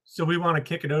 Sure. So we want to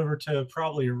kick it over to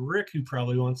probably Rick, who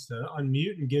probably wants to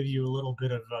unmute and give you a little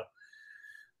bit of a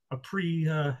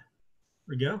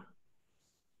go.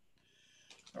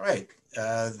 All right.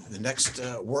 The next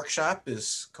workshop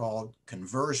is called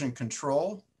Conversion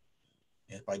Control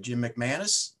by Jim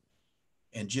McManus.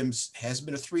 And Jim has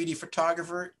been a 3D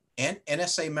photographer and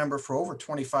NSA member for over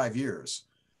 25 years,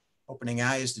 opening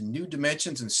eyes to new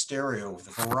dimensions in stereo with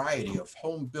a variety of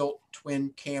home-built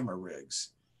twin camera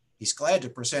rigs. He's glad to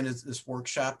present this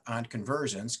workshop on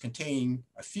conversions, containing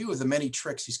a few of the many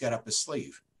tricks he's got up his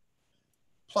sleeve.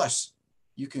 Plus,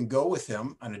 you can go with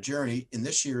him on a journey in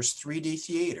this year's 3D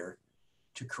theater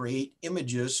to create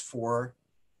images for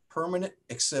permanent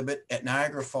exhibit at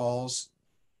Niagara Falls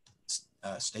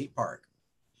State Park,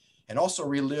 and also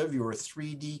relive your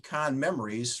 3D-Con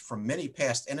memories from many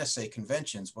past NSA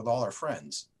conventions with all our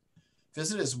friends.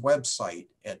 Visit his website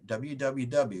at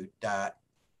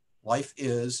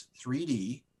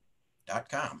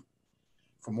www.lifeis3d.com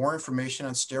for more information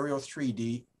on Stereo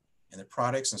 3D and the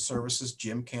products and services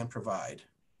Jim can provide.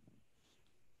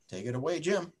 Take it away,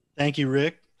 Jim. Thank you,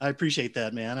 Rick. I appreciate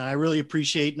that, man. I really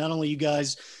appreciate not only you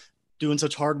guys doing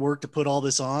such hard work to put all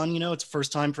this on, it's the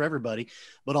first time for everybody,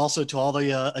 but also to all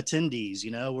the attendees.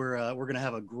 We're going to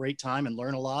have a great time and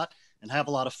learn a lot and have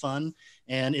a lot of fun.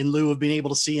 And in lieu of being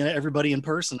able to see everybody in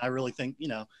person, I really think,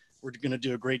 we're going to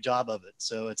do a great job of it.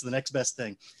 So it's the next best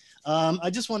thing.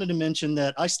 I just wanted to mention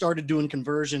that I started doing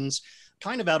conversions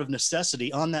kind of out of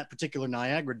necessity. On that particular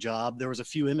Niagara job, there was a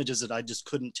few images that I just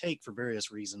couldn't take for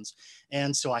various reasons.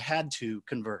 And so I had to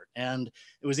convert. And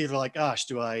it was either like, gosh,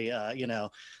 do I,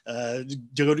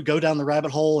 go down the rabbit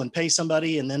hole and pay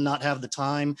somebody and then not have the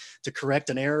time to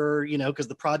correct an error, because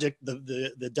the project,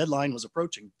 the deadline was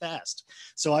approaching fast.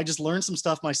 So I just learned some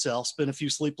stuff myself, spent a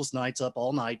few sleepless nights up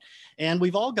all night. And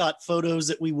we've all got photos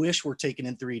that we wish were taken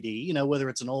in 3D, whether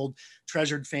it's an old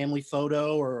treasured family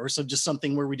photo or just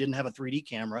something where we didn't have a 3D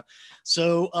camera.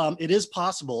 So it is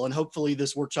possible, and hopefully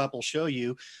this workshop will show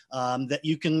you that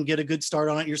you can get a good start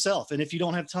on it yourself. And if you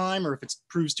don't have time, or if it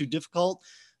proves too difficult,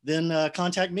 then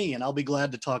contact me and I'll be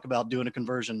glad to talk about doing a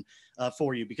conversion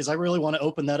for you, because I really want to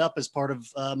open that up as part of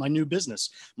my new business.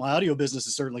 My audio business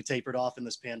is certainly tapered off in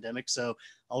this pandemic, so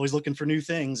always looking for new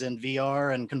things, and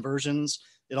VR and conversions,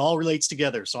 it all relates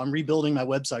together. So I'm rebuilding my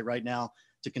website right now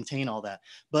to contain all that.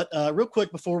 But real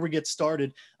quick before we get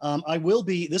started,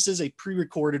 this is a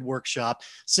pre-recorded workshop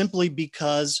simply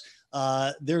because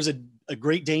there's a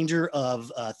great danger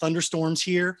of thunderstorms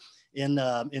here in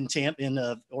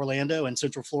Orlando and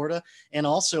Central Florida. And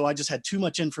also I just had too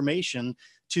much information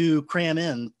to cram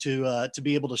in to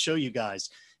be able to show you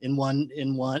guys in one,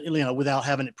 without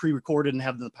having it pre-recorded and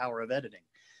having the power of editing.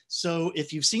 So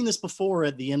if you've seen this before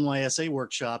at the NYSA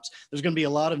workshops, there's going to be a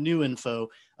lot of new info.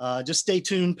 Just stay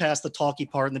tuned past the talky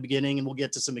part in the beginning, and we'll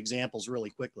get to some examples really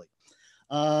quickly.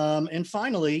 And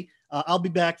finally, I'll be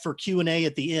back for Q&A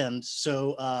at the end.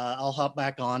 So I'll hop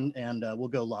back on and we'll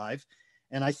go live.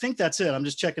 And I think that's it. I'm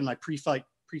just checking my pre-flight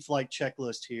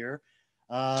checklist here.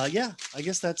 Yeah, I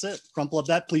guess that's it. Crumple up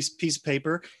that piece of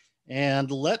paper and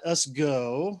let us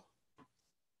go.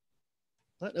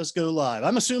 Let us go live.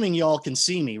 I'm assuming y'all can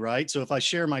see me, right? So if I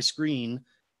share my screen,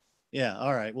 yeah,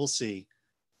 all right, we'll see.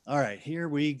 All right, here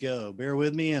we go. Bear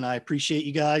with me, and I appreciate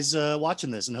you guys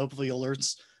watching this, and hopefully you'll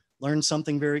learn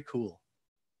something very cool.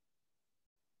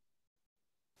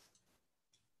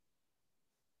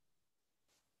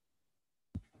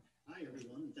 Hi,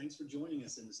 everyone, and thanks for joining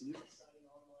us in this new exciting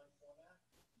online format.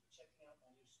 Checking out my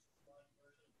new streamlined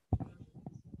version.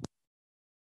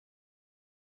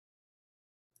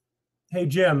 Hey,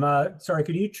 Jim, sorry,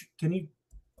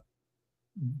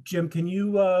 Jim, can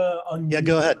you Yeah,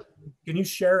 go ahead. Can you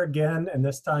share again, and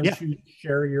this time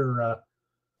share your,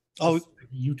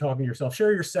 you talking to yourself,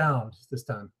 share your sound this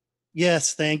time.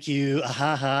 Yes, thank you.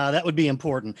 That would be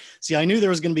important. See, I knew there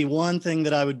was going to be one thing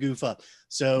that I would goof up.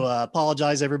 So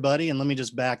apologize, everybody, and let me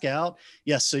just back out.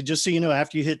 Yes, so just so you know,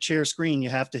 after you hit share screen, you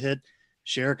have to hit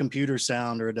share computer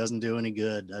sound or it doesn't do any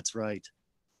good. That's right.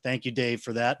 Thank you, Dave,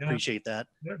 for that. Yeah. Appreciate that.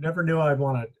 Never knew I'd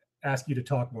want to ask you to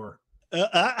talk more.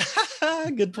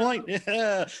 Good point.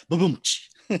 Yeah. Boom.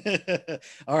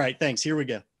 All right, thanks. Here we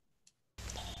go.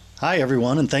 Hi,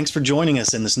 everyone, and thanks for joining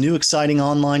us in this new exciting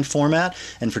online format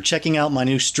and for checking out my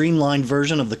new streamlined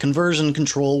version of the Conversion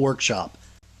Control Workshop.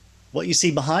 What you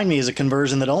see behind me is a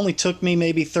conversion that only took me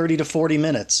maybe 30 to 40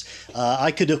 minutes.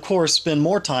 I could, of course, spend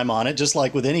more time on it, just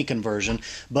like with any conversion,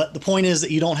 but the point is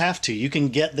that you don't have to. You can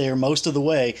get there most of the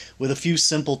way with a few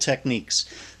simple techniques.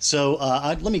 So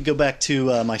let me go back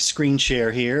to my screen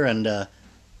share here and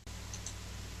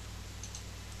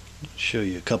show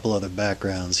you a couple other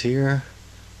backgrounds here.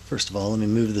 First of all, let me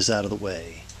move this out of the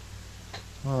way.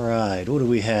 All right, what do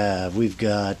we have? We've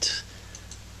got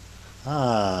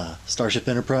Starship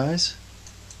Enterprise,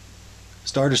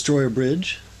 Star Destroyer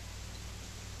Bridge,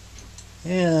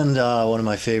 and one of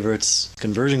my favorites,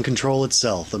 Conversion Control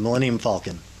itself, the Millennium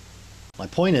Falcon. My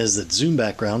point is that zoom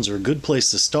backgrounds are a good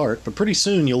place to start, but pretty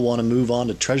soon you'll want to move on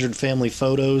to treasured family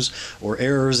photos or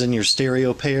errors in your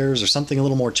stereo pairs or something a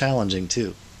little more challenging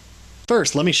too.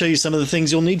 First, let me show you some of the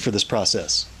things you'll need for this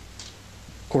process.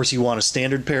 Of course, you want a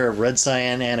standard pair of red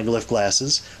cyan anaglyph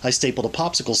glasses. I stapled a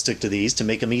popsicle stick to these to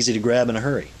make them easy to grab in a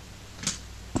hurry.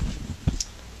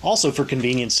 Also, for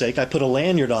convenience sake, I put a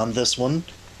lanyard on this one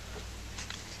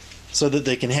so that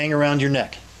they can hang around your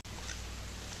neck.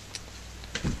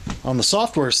 On the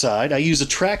software side, I use a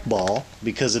trackball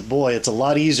because, boy, it's a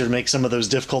lot easier to make some of those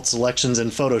difficult selections in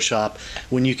Photoshop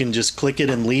when you can just click it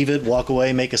and leave it, walk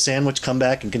away, make a sandwich, come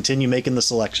back, and continue making the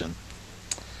selection.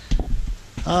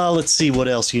 Let's see what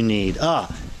else you need.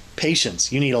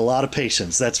 Patience. You need a lot of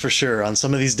patience, that's for sure, on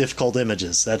some of these difficult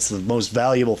images. That's the most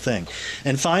valuable thing.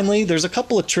 And finally, there's a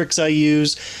couple of tricks I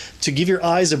use to give your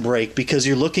eyes a break because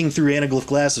you're looking through anaglyph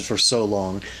glasses for so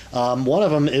long. One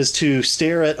of them is to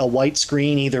stare at a white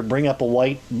screen, either bring up a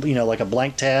white, like a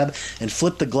blank tab, and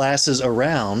flip the glasses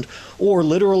around, or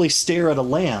literally stare at a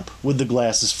lamp with the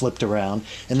glasses flipped around,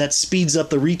 and that speeds up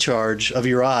the recharge of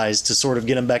your eyes to sort of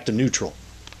get them back to neutral.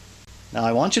 Now,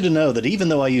 I want you to know that even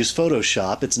though I use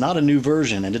Photoshop, it's not a new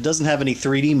version and it doesn't have any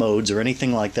 3D modes or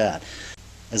anything like that.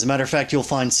 As a matter of fact, you'll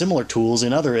find similar tools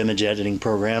in other image editing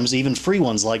programs, even free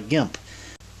ones like GIMP.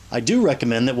 I do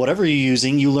recommend that whatever you're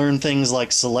using, you learn things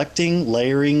like selecting,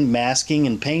 layering, masking,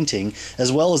 and painting,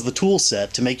 as well as the tool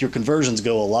set to make your conversions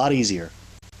go a lot easier.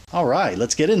 All right,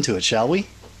 let's get into it, shall we?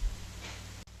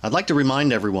 I'd like to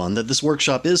remind everyone that this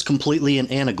workshop is completely in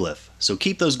anaglyph, so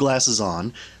keep those glasses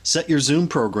on, set your zoom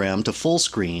program to full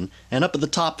screen, and up at the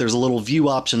top there's a little view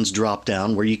options drop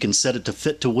down where you can set it to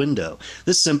fit to window.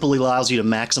 This simply allows you to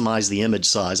maximize the image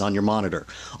size on your monitor.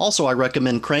 Also, I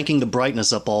recommend cranking the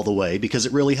brightness up all the way because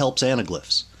it really helps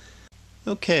anaglyphs.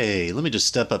 Okay, let me just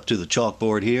step up to the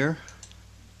chalkboard here.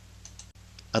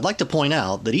 I'd like to point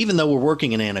out that even though we're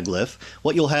working in anaglyph,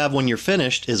 what you'll have when you're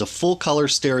finished is a full color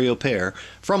stereo pair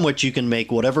from which you can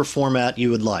make whatever format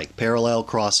you would like, parallel,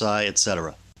 cross-eye,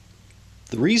 etc.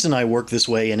 The reason I work this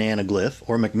way in anaglyph,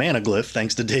 or McManaglyph,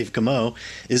 thanks to Dave Camo,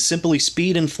 is simply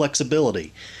speed and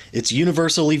flexibility. It's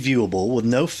universally viewable with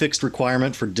no fixed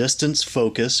requirement for distance,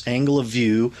 focus, angle of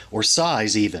view, or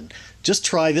size even. Just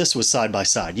try this with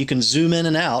side-by-side. You can zoom in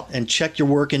and out and check your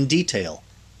work in detail.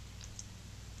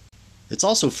 It's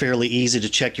also fairly easy to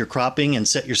check your cropping and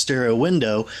set your stereo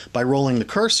window by rolling the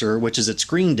cursor, which is at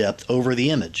screen depth, over the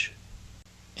image.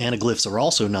 Anaglyphs are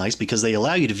also nice because they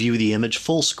allow you to view the image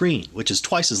full screen, which is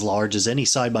twice as large as any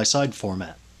side-by-side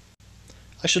format.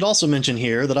 I should also mention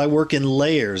here that I work in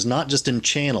layers, not just in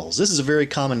channels. This is a very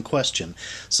common question.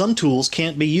 Some tools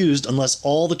can't be used unless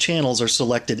all the channels are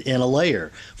selected in a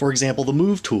layer. For example, the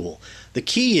Move tool. The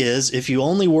key is, if you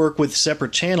only work with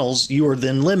separate channels, you are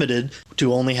then limited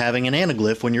to only having an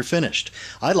anaglyph when you're finished.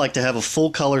 I'd like to have a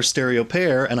full color stereo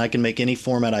pair, and I can make any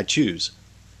format I choose.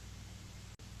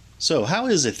 So how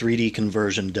is a 3D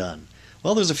conversion done?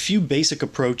 Well, there's a few basic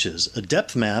approaches. A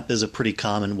depth map is a pretty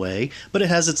common way, but it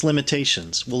has its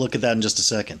limitations. We'll look at that in just a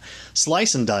second.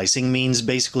 Slice and dicing means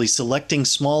basically selecting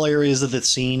small areas of the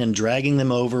scene and dragging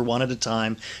them over one at a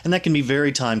time, and that can be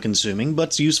very time consuming, but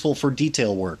it's useful for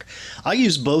detail work. I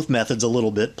use both methods a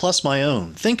little bit, plus my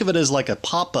own. Think of it as like a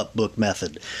pop-up book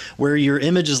method, where your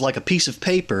image is like a piece of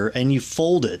paper and you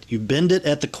fold it, you bend it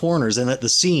at the corners and at the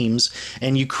seams,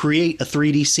 and you create a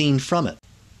 3D scene from it.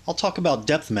 I'll talk about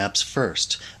depth maps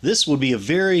first. This would be a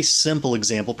very simple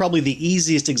example, probably the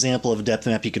easiest example of a depth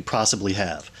map you could possibly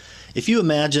have. If you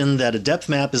imagine that a depth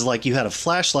map is like you had a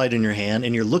flashlight in your hand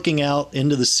and you're looking out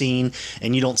into the scene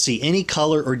and you don't see any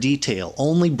color or detail,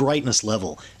 only brightness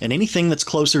level, and anything that's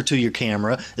closer to your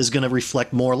camera is going to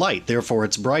reflect more light, therefore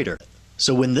it's brighter.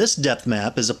 So when this depth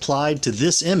map is applied to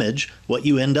this image, what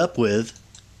you end up with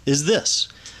is this.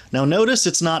 Now notice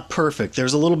it's not perfect.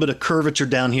 There's a little bit of curvature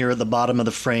down here at the bottom of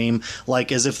the frame, like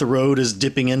as if the road is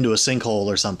dipping into a sinkhole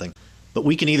or something. But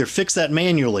we can either fix that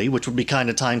manually, which would be kind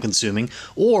of time consuming,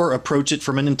 or approach it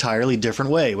from an entirely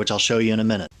different way, which I'll show you in a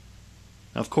minute.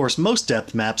 Now, of course, most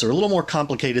depth maps are a little more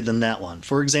complicated than that one.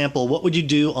 For example, what would you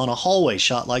do on a hallway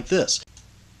shot like this?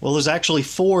 Well, there's actually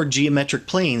 4 geometric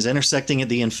planes intersecting at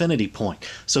the infinity point.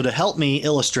 So to help me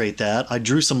illustrate that, I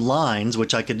drew some lines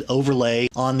which I could overlay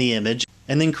on the image,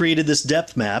 and then created this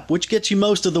depth map, which gets you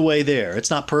most of the way there. It's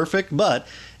not perfect, but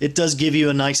it does give you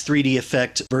a nice 3D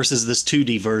effect versus this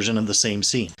 2D version of the same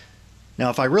scene. Now,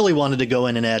 if I really wanted to go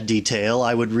in and add detail,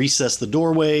 I would recess the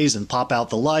doorways and pop out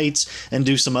the lights and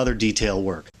do some other detail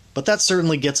work. But that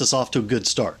certainly gets us off to a good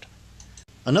start.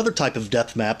 Another type of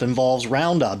depth map involves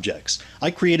round objects. I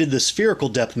created this spherical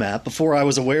depth map before I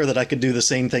was aware that I could do the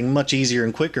same thing much easier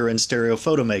and quicker in Stereo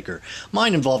Photo Maker.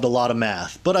 Mine involved a lot of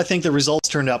math, but I think the results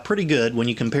turned out pretty good when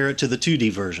you compare it to the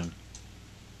 2D version.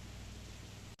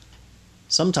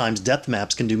 Sometimes depth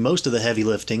maps can do most of the heavy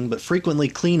lifting, but frequently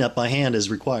cleanup by hand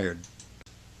is required.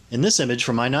 In this image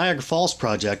from my Niagara Falls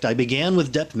project, I began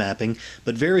with depth mapping,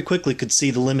 but very quickly could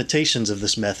see the limitations of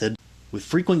this method, with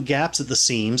frequent gaps at the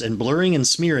seams and blurring and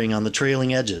smearing on the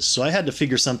trailing edges, so I had to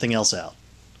figure something else out.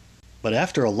 But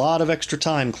after a lot of extra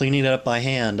time cleaning it up by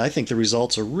hand, I think the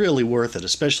results are really worth it,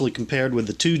 especially compared with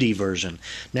the 2D version.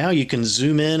 Now you can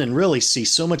zoom in and really see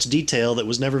so much detail that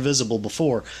was never visible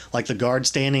before, like the guard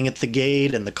standing at the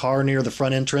gate and the car near the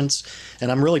front entrance, and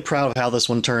I'm really proud of how this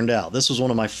one turned out. This was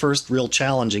one of my first real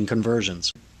challenging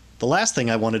conversions. The last thing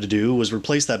I wanted to do was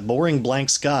replace that boring blank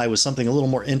sky with something a little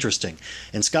more interesting,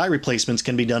 and sky replacements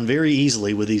can be done very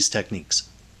easily with these techniques.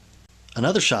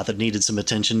 Another shot that needed some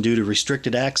attention due to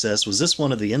restricted access was this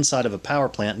one of the inside of a power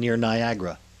plant near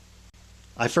Niagara.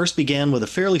 I first began with a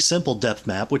fairly simple depth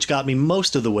map which got me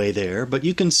most of the way there, but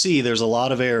you can see there's a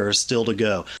lot of errors still to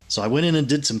go. So I went in and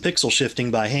did some pixel shifting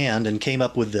by hand and came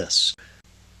up with this,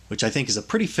 which I think is a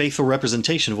pretty faithful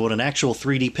representation of what an actual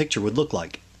 3D picture would look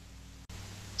like.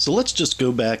 So let's just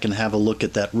go back and have a look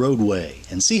at that roadway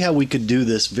and see how we could do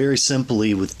this very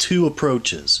simply with 2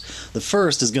 approaches. The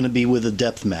first is going to be with a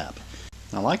depth map.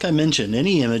 Now, like I mentioned,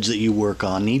 any image that you work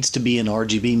on needs to be in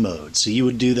RGB mode. So you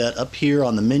would do that up here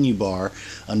on the menu bar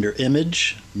under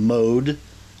Image, Mode,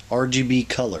 RGB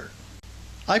Color.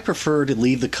 I prefer to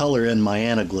leave the color in my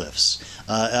anaglyphs.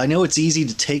 I know it's easy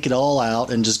to take it all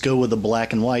out and just go with the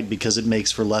black and white because it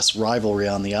makes for less rivalry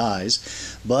on the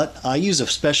eyes, but I use a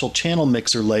special channel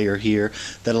mixer layer here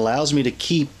that allows me to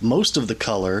keep most of the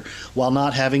color while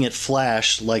not having it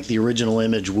flash like the original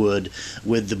image would,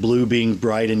 with the blue being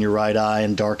bright in your right eye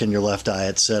and dark in your left eye,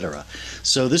 etc.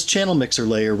 So this channel mixer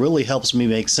layer really helps me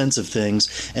make sense of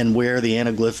things and wear the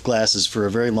anaglyph glasses for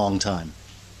a very long time.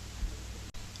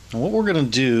 Now what we're going to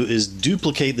do is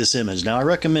duplicate this image. Now I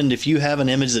recommend if you have an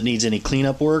image that needs any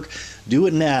cleanup work, do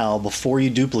it now before you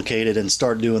duplicate it and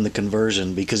start doing the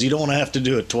conversion, because you don't want to have to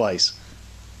do it twice.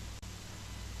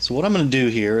 So what I'm going to do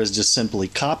here is just simply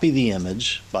copy the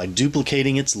image by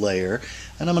duplicating its layer,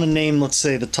 and I'm going to name, let's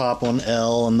say, the top one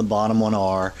L and the bottom one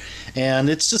R, and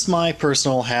it's just my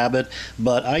personal habit,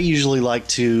 but I usually like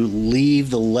to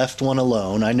leave the left one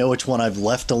alone. I know which one I've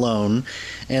left alone,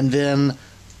 and then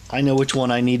I know which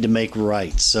one I need to make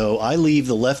right. So I leave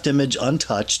the left image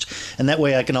untouched, and that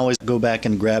way I can always go back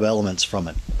and grab elements from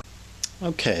it.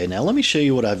 Okay, now let me show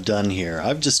you what I've done here.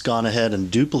 I've just gone ahead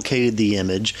and duplicated the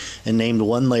image and named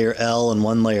one layer L and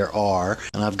one layer R,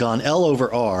 and I've gone L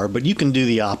over R, but you can do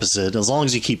the opposite as long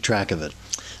as you keep track of it.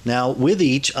 Now with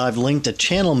each, I've linked a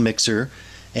channel mixer,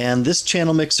 and this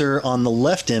channel mixer on the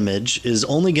left image is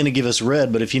only going to give us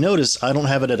red, but if you notice, I don't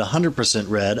have it at 100%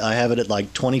 red. I have it at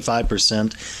like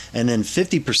 25% and then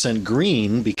 50%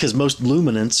 green, because most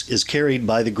luminance is carried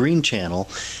by the green channel,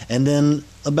 and then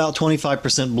about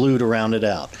 25% blue to round it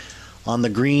out. On the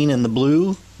green and the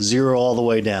blue, 0 all the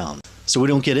way down. So we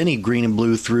don't get any green and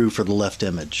blue through for the left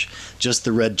image, just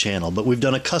the red channel. But we've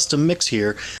done a custom mix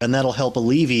here, and that'll help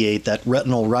alleviate that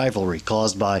retinal rivalry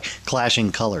caused by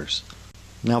clashing colors.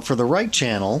 Now for the right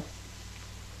channel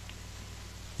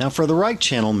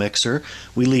mixer,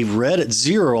 we leave red at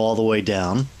 0 all the way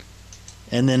down,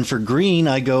 and then for green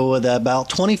I go with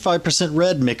about 25%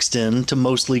 red mixed in to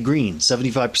mostly green,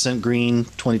 75% green,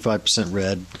 25%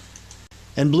 red,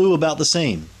 and blue about the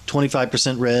same,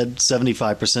 25% red,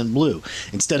 75% blue.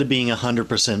 Instead of being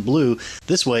 100% blue,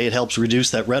 this way it helps reduce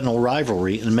that retinal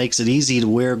rivalry and makes it easy to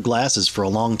wear glasses for a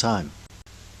long time.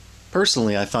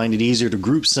 Personally, I find it easier to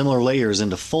group similar layers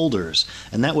into folders,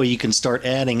 and that way you can start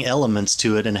adding elements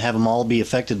to it and have them all be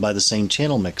affected by the same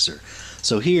channel mixer.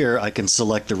 So here I can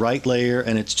select the right layer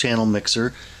and its channel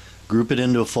mixer, group it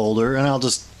into a folder, and I'll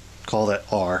just call that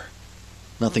R.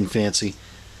 Nothing fancy.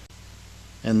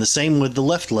 And the same with the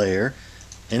left layer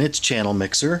and its channel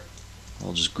mixer.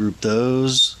 I'll just group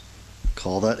those,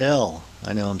 call that L.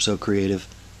 I know I'm so creative.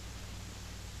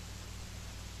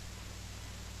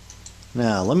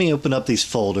 Now let me open up these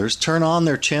folders, turn on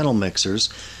their channel mixers,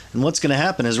 and what's going to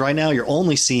happen is right now you're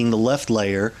only seeing the left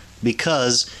layer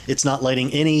because it's not letting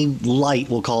any light,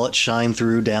 we'll call it, shine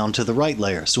through down to the right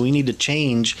layer. So we need to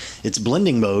change its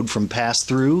blending mode from pass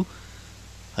through.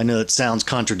 I know it sounds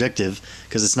contradictive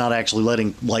because it's not actually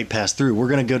letting light pass through. We're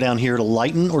going to go down here to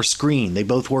lighten or screen. They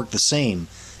both work the same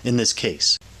in this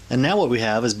case. And now what we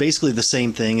have is basically the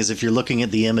same thing as if you're looking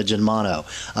at the image in mono.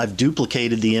 I've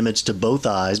duplicated the image to both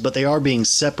eyes, but they are being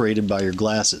separated by your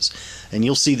glasses. And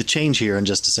you'll see the change here in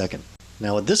just a second.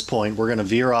 Now at this point, we're going to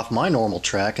veer off my normal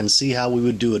track and see how we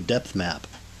would do a depth map.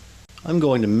 I'm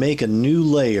going to make a new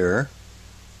layer.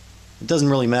 It doesn't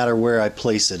really matter where I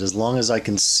place it, as long as I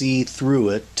can see through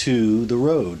it to the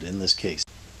road in this case.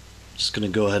 Just going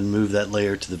to go ahead and move that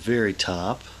layer to the very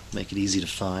top, make it easy to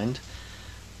find.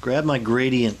 Grab my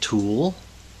gradient tool,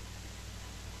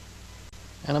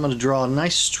 and I'm going to draw a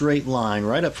nice straight line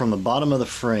right up from the bottom of the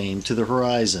frame to the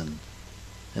horizon.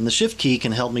 And the shift key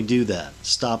can help me do that.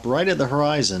 Stop right at the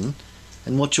horizon,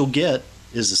 and what you'll get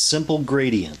is a simple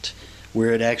gradient where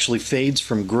it actually fades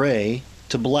from gray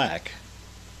to black.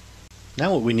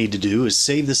 Now what we need to do is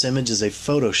save this image as a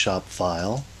Photoshop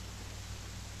file,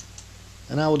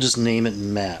 and I will just name it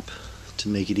map to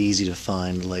make it easy to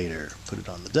find later. Put it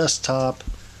on the desktop.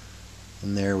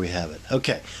 And there we have it.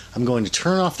 Okay, I'm going to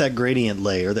turn off that gradient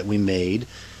layer that we made,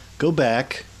 go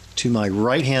back to my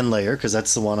right-hand layer, because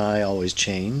that's the one I always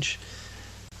change,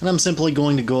 and I'm simply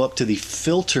going to go up to the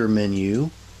Filter menu,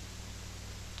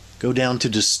 go down to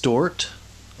Distort,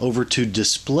 over to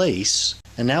Displace,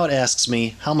 and now it asks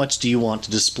me, how much do you want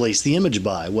to displace the image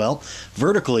by? Well,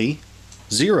 vertically,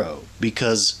 0,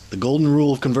 because the golden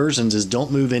rule of conversions is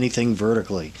don't move anything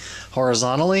vertically.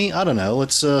 Horizontally, I don't know,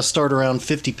 let's start around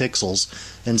 50 pixels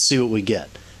and see what we get.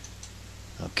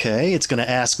 Okay, it's going to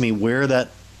ask me where that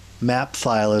map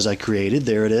file is I created.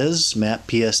 There it is, map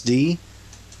PSD,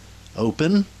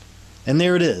 open, and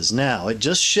there it is. Now, it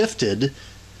just shifted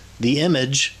the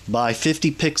image by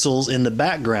 50 pixels in the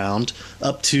background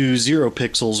up to 0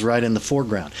 pixels right in the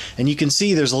foreground. And you can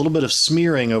see there's a little bit of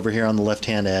smearing over here on the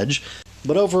left-hand edge.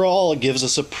 But overall, it gives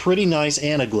us a pretty nice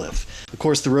anaglyph. Of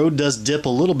course, the road does dip a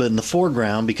little bit in the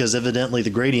foreground because evidently the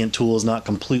gradient tool is not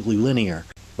completely linear.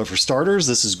 But for starters,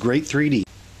 this is great 3D.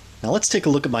 Now let's take a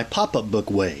look at my pop-up book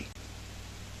way.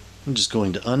 I'm just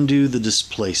going to undo the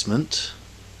displacement,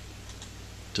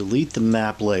 delete the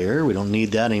map layer, we don't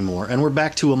need that anymore, and we're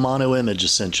back to a mono image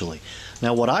essentially.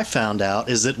 Now what I found out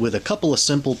is that with a couple of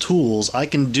simple tools, I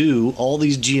can do all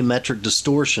these geometric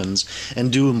distortions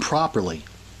and do them properly.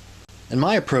 And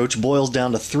my approach boils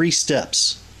down to 3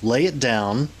 steps. Lay it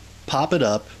down, pop it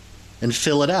up, and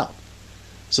fill it out.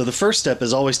 So the first step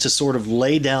is always to sort of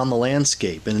lay down the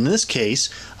landscape. And in this case,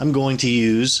 I'm going to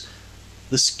use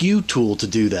the Skew tool to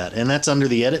do that. And that's under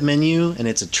the Edit menu, and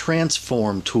it's a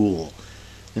Transform tool.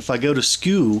 If I go to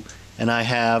Skew, and I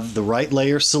have the right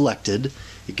layer selected,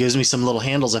 It gives me some little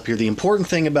handles up here. The important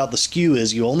thing about the skew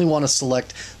is you only want to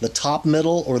select the top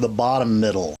middle or the bottom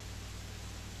middle.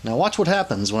 Now watch what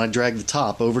happens when I drag the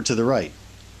top over to the right.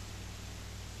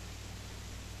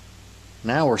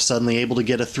 Now we're suddenly able to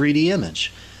get a 3D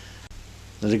image.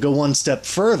 Now to go one step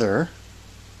further,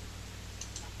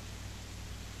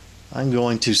 I'm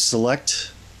going to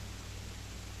select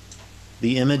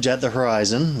the image at the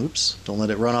horizon. Oops, don't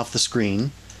let it run off the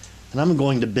screen. And I'm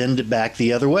going to bend it back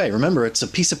the other way. Remember, it's a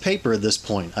piece of paper at this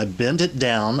point. I bent it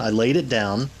down, I laid it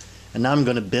down, and now I'm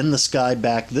going to bend the sky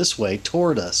back this way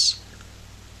toward us.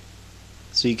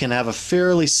 So you can have a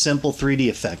fairly simple 3D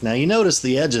effect. Now you notice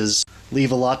the edges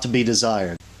leave a lot to be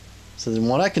desired. So then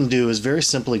what I can do is very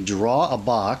simply draw a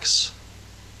box.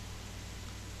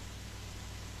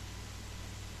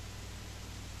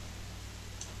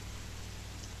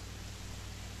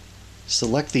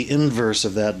 Select the inverse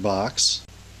of that box.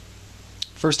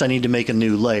 First I need to make a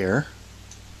new layer.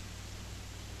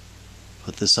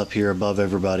 Put this up here above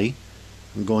everybody.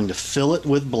 I'm going to fill it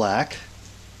with black.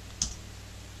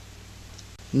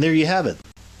 And there you have it.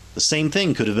 The same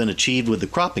thing could have been achieved with the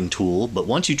cropping tool, but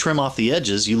once you trim off the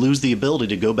edges, you lose the ability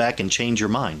to go back and change your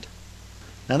mind.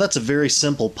 Now that's a very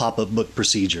simple pop-up book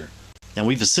procedure. And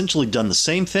we've essentially done the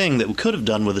same thing that we could have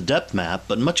done with a depth map,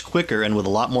 but much quicker and with a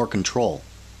lot more control.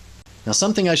 Now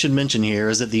something I should mention here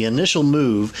is that the initial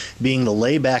move, being the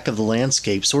layback of the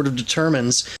landscape, sort of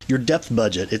determines your depth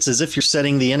budget. It's as if you're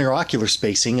setting the interocular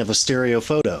spacing of a stereo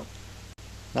photo.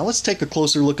 Now let's take a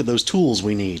closer look at those tools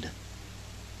we need.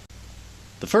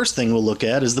 The first thing we'll look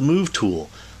at is the Move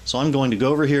tool. So I'm going to go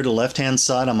over here to the left-hand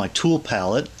side on my tool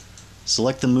palette,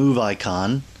 select the Move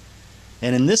icon,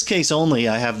 and in this case only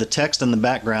I have the text and the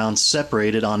background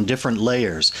separated on different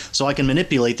layers, so I can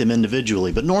manipulate them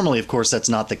individually, but normally of course that's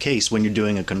not the case when you're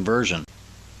doing a conversion.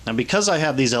 Now because I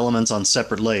have these elements on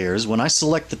separate layers, when I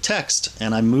select the text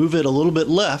and I move it a little bit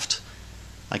left,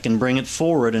 I can bring it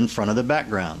forward in front of the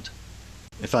background.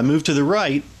 If I move to the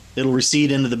right, it'll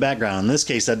recede into the background. In this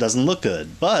case that doesn't look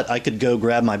good, but I could go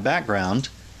grab my background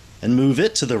and move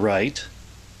it to the right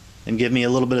and give me a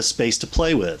little bit of space to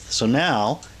play with. So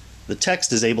now the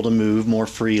text is able to move more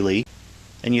freely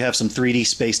and you have some 3D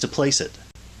space to place it.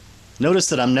 Notice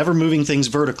that I'm never moving things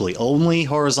vertically, only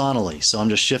horizontally, so I'm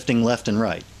just shifting left and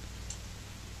right.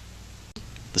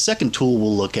 The second tool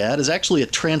we'll look at is actually a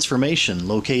transformation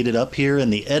located up here in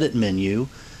the Edit menu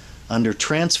under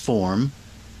Transform,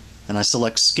 and I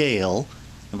select Scale.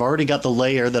 I've already got the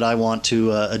layer that I want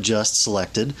to adjust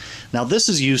selected. Now this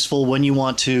is useful when you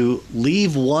want to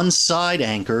leave one side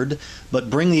anchored but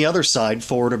bring the other side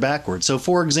forward or backward. So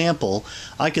for example,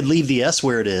 I could leave the S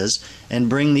where it is and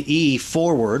bring the E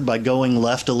forward by going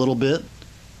left a little bit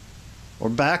or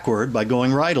backward by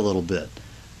going right a little bit.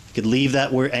 I could leave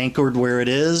that anchored where it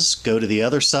is, go to the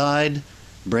other side,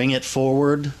 bring it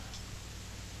forward.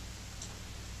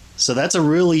 So that's a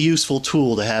really useful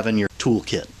tool to have in your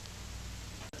toolkit.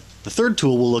 The third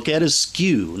tool we'll look at is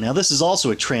Skew. Now this is also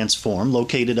a transform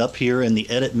located up here in the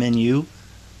Edit menu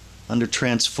under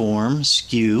Transform,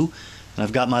 Skew. And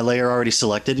I've got my layer already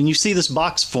selected and you see this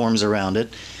box forms around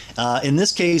it. In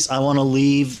this case I want to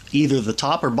leave either the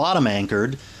top or bottom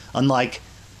anchored, unlike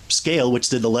Scale which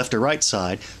did the left or right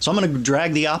side. So I'm going to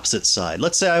drag the opposite side.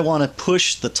 Let's say I want to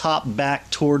push the top back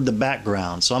toward the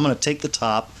background. So I'm going to take the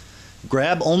top,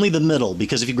 grab only the middle,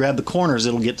 because if you grab the corners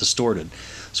it'll get distorted.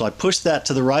 So I push that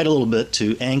to the right a little bit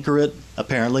to anchor it,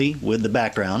 apparently, with the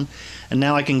background. And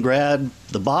now I can grab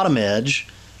the bottom edge,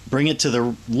 bring it to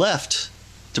the left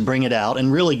to bring it out, and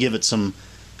really give it some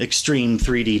extreme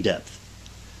 3D depth.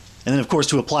 And then, of course,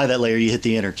 to apply that layer, you hit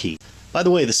the Enter key. By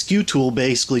the way, the Skew tool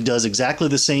basically does exactly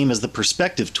the same as the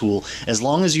Perspective tool, as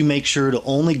long as you make sure to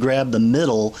only grab the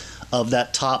middle of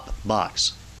that top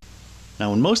box.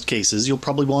 Now in most cases you'll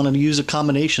probably want to use a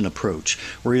combination approach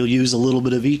where you'll use a little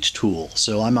bit of each tool.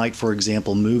 So I might, for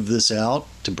example, move this out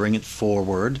to bring it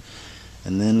forward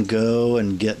and then go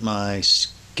and get my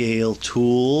Scale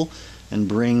tool and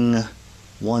bring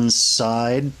one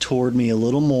side toward me a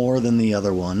little more than the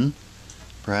other one,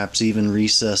 perhaps even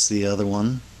recess the other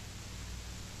one,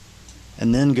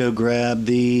 and then go grab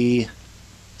the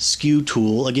Skew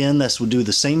tool. Again, this would do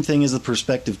the same thing as the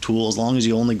Perspective tool as long as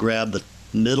you only grab the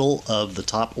middle of the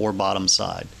top or bottom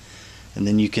side. And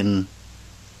then you can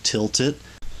tilt it,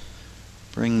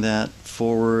 bring that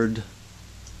forward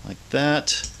like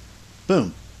that,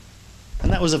 boom.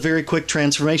 And that was a very quick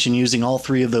transformation using all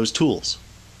three of those tools.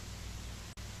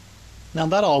 Now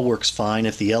that all works fine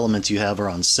if the elements you have are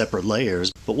on separate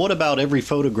layers, but what about every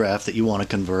photograph that you want to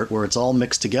convert where it's all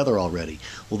mixed together already?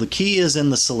 Well, the key is in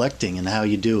the selecting and how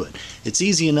you do it. It's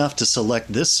easy enough to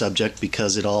select this subject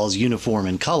because it all is uniform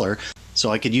in color, So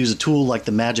I could use a tool like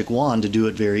the magic wand to do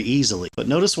it very easily. But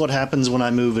notice what happens when I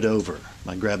move it over.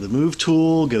 I grab the move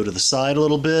tool, go to the side a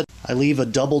little bit, I leave a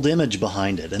doubled image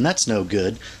behind it, and that's no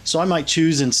good. So I might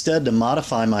choose instead to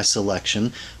modify my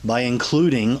selection by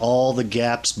including all the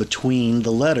gaps between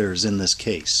the letters in this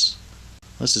case.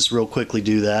 Let's just real quickly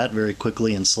do that, very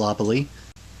quickly and sloppily.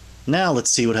 Now let's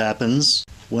see what happens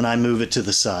when I move it to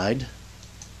the side.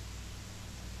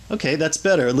 Okay, that's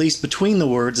better. At least between the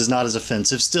words is not as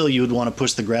offensive. Still, you would want to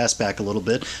push the grass back a little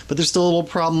bit, but there's still a little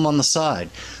problem on the side.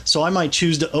 So I might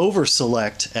choose to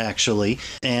over-select, actually,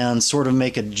 and sort of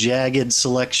make a jagged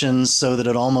selection so that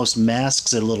it almost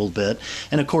masks it a little bit.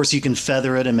 And of course, you can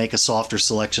feather it and make a softer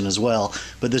selection as well,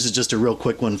 but this is just a real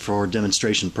quick one for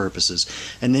demonstration purposes.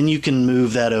 And then you can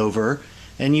move that over,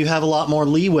 and you have a lot more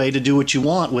leeway to do what you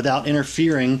want without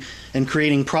interfering and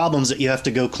creating problems that you have to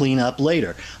go clean up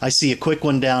later. I see a quick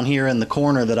one down here in the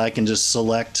corner that I can just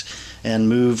select and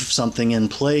move something in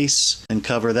place and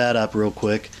cover that up real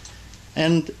quick.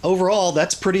 And overall,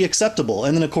 that's pretty acceptable.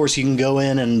 And then of course you can go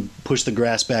in and push the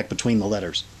grass back between the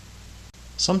letters.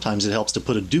 Sometimes it helps to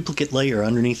put a duplicate layer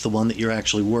underneath the one that you're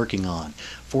actually working on.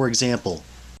 For example,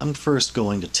 I'm first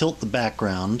going to tilt the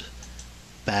background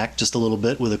back just a little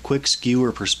bit with a quick skew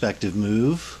or perspective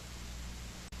move.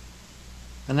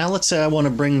 And now let's say I want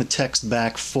to bring the text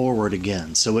back forward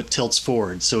again, so it tilts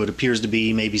forward, so it appears to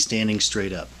be maybe standing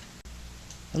straight up.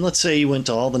 And let's say you went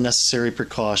to all the necessary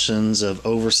precautions of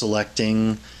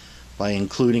over-selecting by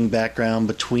including background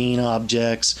between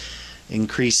objects,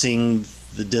 increasing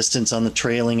the distance on the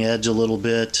trailing edge a little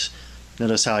bit.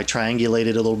 Notice how I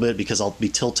triangulated a little bit because I'll be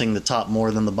tilting the top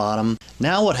more than the bottom.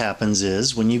 Now what happens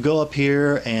is when you go up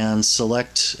here and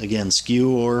select, again,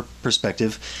 skew or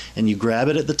perspective, and you grab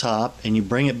it at the top and you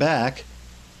bring it back,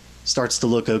 starts to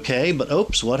look okay, but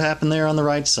oops, what happened there on the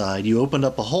right side? You opened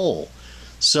up a hole.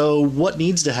 So what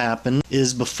needs to happen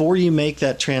is before you make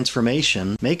that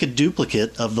transformation, make a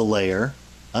duplicate of the layer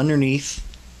underneath,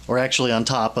 or actually on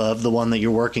top of the one that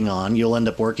you're working on. You'll end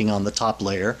up working on the top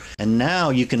layer. And now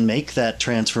you can make that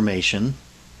transformation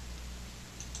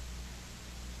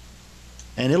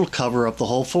and it'll cover up the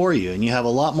hole for you. And you have a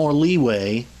lot more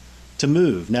leeway to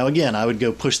move. Now again, I would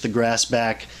go push the grass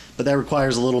back, but that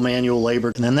requires a little manual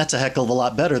labor. And then that's a heck of a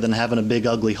lot better than having a big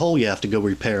ugly hole you have to go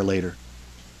repair later.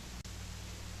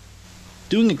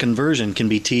 Doing a conversion can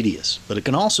be tedious, but it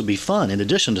can also be fun in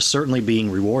addition to certainly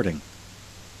being rewarding.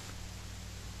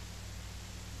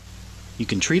 You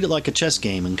can treat it like a chess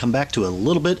game and come back to it a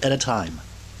little bit at a time.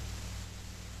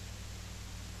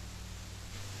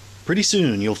 Pretty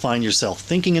soon you'll find yourself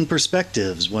thinking in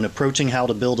perspectives when approaching how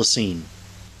to build a scene.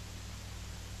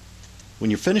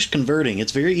 When you're finished converting,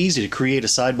 it's very easy to create a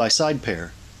side-by-side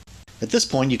pair. At this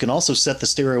point you can also set the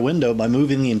stereo window by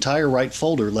moving the entire right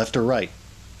folder left or right.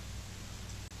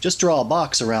 Just draw a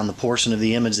box around the portion of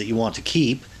the image that you want to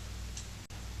keep,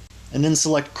 and then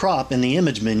select Crop in the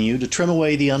Image menu to trim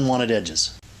away the unwanted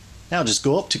edges. Now just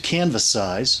go up to Canvas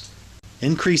Size,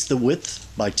 increase the width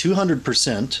by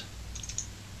 200%,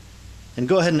 and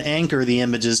go ahead and anchor the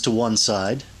images to one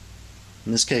side.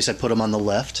 In this case I put them on the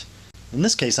left. In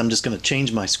this case I'm just going to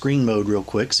change my screen mode real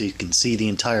quick so you can see the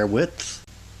entire width.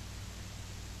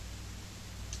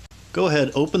 Go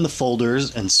ahead, open the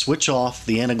folders and switch off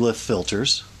the anaglyph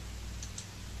filters.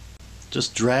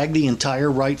 Just drag the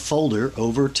entire right folder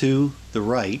over to the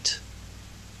right,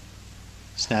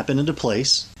 snap it into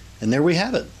place, and there we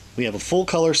have it. We have a full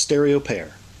color stereo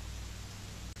pair.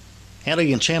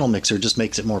 Adding a channel mixer just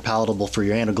makes it more palatable for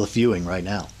your anaglyph viewing right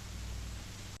now.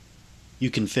 You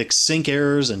can fix sync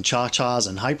errors and cha-chas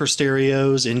and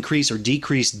hyperstereos, increase or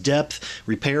decrease depth,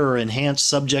 repair or enhance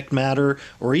subject matter,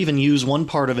 or even use one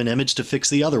part of an image to fix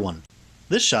the other one.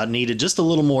 This shot needed just a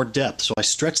little more depth, so I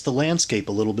stretched the landscape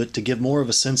a little bit to give more of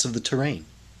a sense of the terrain.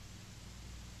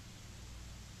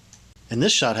 And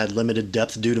this shot had limited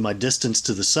depth due to my distance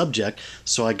to the subject,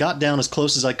 so I got down as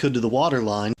close as I could to the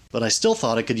waterline, but I still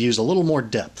thought I could use a little more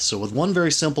depth, so with one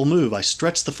very simple move I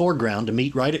stretched the foreground to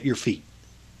meet right at your feet.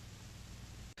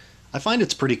 I find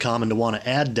it's pretty common to want to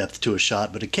add depth to a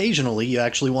shot, but occasionally you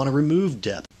actually want to remove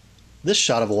depth. This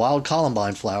shot of a wild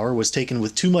columbine flower was taken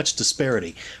with too much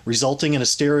disparity, resulting in a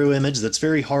stereo image that's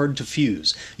very hard to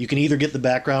fuse. You can either get the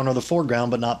background or the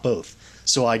foreground, but not both.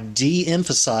 So I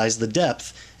de-emphasized the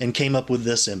depth and came up with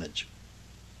this image.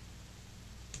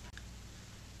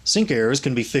 Sync errors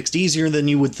can be fixed easier than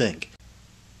you would think.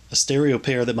 A stereo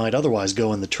pair that might otherwise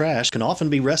go in the trash can often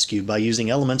be rescued by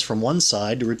using elements from one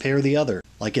side to repair the other,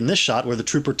 like in this shot where the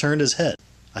trooper turned his head.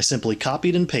 I simply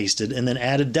copied and pasted and then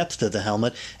added depth to the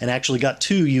helmet and actually got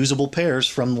two usable pairs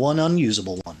from one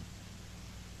unusable one.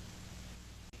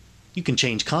 You can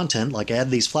change content, like add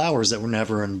these flowers that were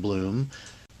never in bloom,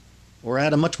 or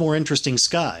add a much more interesting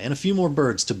sky and a few more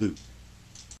birds to boot.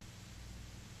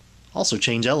 Also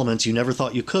change elements you never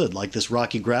thought you could, like this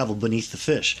rocky gravel beneath the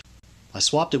fish. I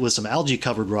swapped it with some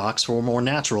algae-covered rocks for a more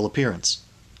natural appearance.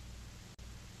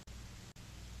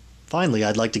 Finally,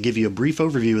 I'd like to give you a brief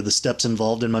overview of the steps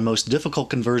involved in my most difficult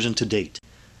conversion to date.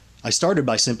 I started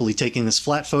by simply taking this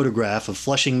flat photograph of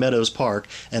Flushing Meadows Park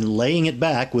and laying it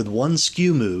back with one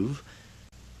skew move.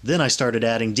 Then I started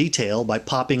adding detail by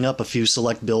popping up a few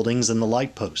select buildings and the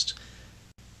light post.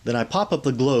 Then I pop up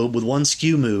the globe with one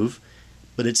skew move,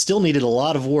 but it still needed a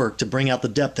lot of work to bring out the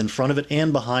depth in front of it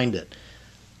and behind it.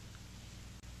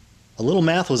 A little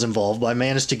math was involved, but I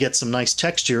managed to get some nice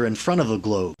texture in front of the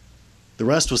globe. The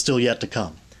rest was still yet to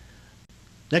come.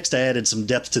 Next I added some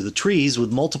depth to the trees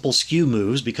with multiple skew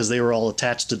moves because they were all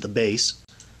attached at the base.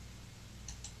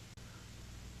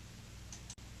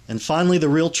 And finally the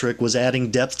real trick was adding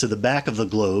depth to the back of the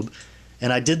globe,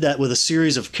 and I did that with a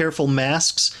series of careful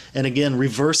masks and again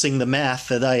reversing the math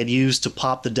that I had used to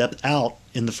pop the depth out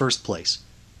in the first place.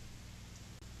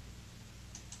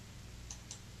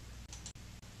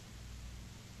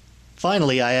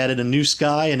 Finally, I added a new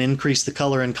sky and increased the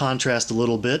color and contrast a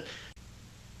little bit.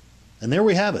 And there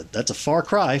we have it. That's a far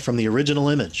cry from the original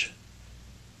image.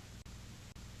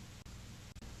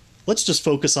 Let's just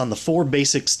focus on the 4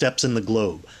 basic steps in the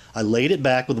globe. I laid it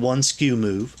back with one skew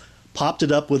move, popped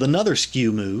it up with another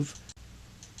skew move,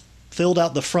 filled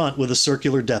out the front with a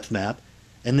circular depth map,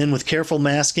 and then with careful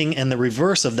masking and the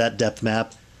reverse of that depth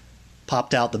map,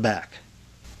 popped out the back.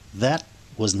 That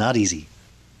was not easy.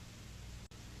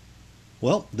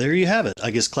 Well, there you have it.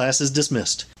 I guess class is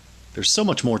dismissed. There's so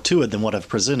much more to it than what I've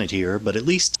presented here, but at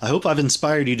least I hope I've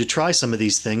inspired you to try some of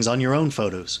these things on your own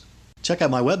photos. Check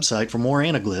out my website for more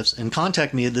anaglyphs and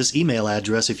contact me at this email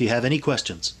address if you have any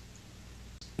questions.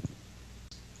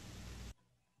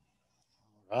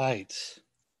 Right.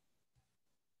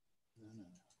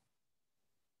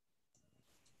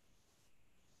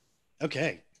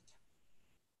 Okay.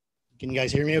 Can you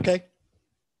guys hear me okay?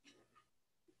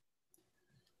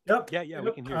 Yep. Yeah,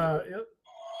 we can hear you. Yep.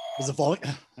 Was the volume?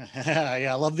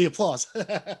 Yeah, I love the applause.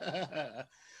 I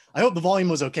hope the volume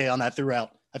was okay on that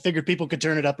throughout. I figured people could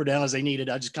turn it up or down as they needed.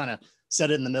 I just kind of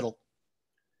set it in the middle.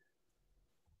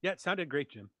 Yeah, it sounded great,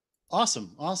 Jim.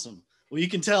 Awesome. Awesome. Well, you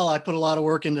can tell I put a lot of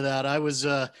work into that. I was,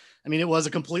 I mean, it was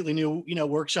a completely new,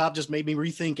 workshop, just made me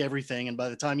rethink everything. And by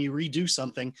the time you redo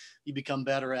something, you become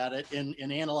better at it in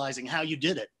analyzing how you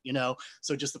did it,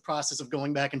 So just the process of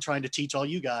going back and trying to teach all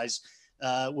you guys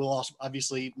will also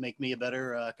obviously make me a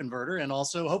better converter, and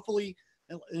also hopefully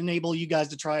enable you guys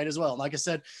to try it as well. Like I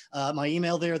said, my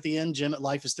email there at the end,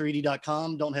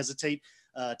 jim@lifeis3d.com. Don't hesitate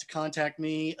to contact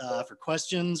me for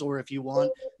questions, or if you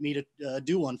want me to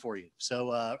do one for you.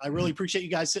 So I really appreciate you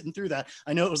guys sitting through that.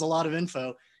 I know it was a lot of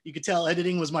info. You could tell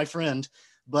editing was my friend,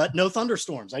 but no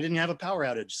thunderstorms. I didn't have a power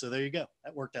outage. So there you go.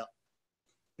 That worked out.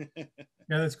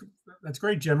 Yeah, that's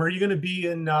great, Jim. Are you going to be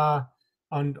in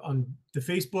on the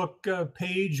Facebook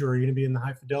page, or are you going to be in the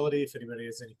High Fidelity if anybody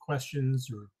has any questions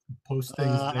or post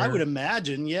things there? I would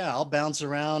imagine, yeah, I'll bounce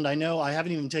around. I know I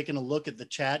haven't even taken a look at the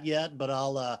chat yet, but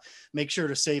I'll make sure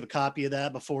to save a copy of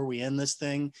that before we end this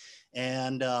thing.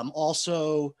 And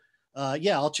also,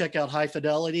 yeah, I'll check out High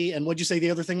Fidelity. And what'd you say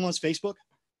the other thing was? Facebook?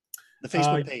 The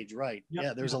Facebook page, right. Yep,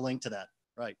 yeah, there's a link to that,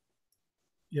 right.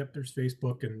 Yep, there's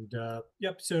Facebook, and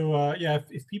yep. So yeah,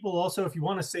 if people also, if you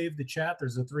want to save the chat,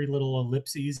 there's the 3 little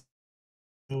ellipses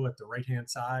at the right-hand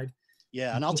side.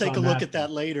 Yeah, and I'll take a look at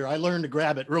that later. I learned to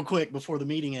grab it real quick before the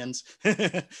meeting ends,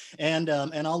 and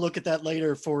I'll look at that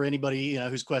later for anybody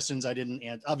whose questions I didn't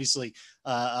answer. Obviously,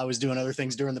 I was doing other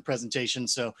things during the presentation,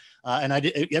 so and I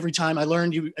did every time I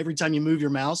learned every time you move your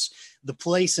mouse, the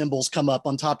play symbols come up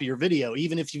on top of your video,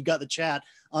 even if you've got the chat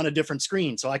on a different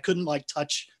screen. So I couldn't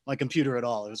touch my computer at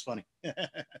all. It was funny.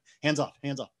 Hands off,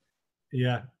 hands off.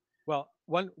 Yeah. Well,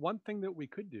 one thing that we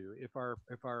could do if our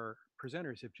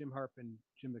presenters, if Jim Harp and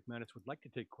Jim McManus would like to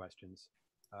take questions,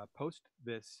 post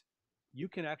this. You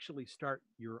can actually start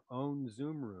your own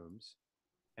Zoom rooms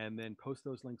and then post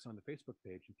those links on the Facebook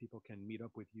page, and people can meet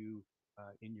up with you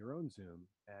in your own Zoom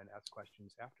and ask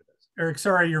questions after this. Eric,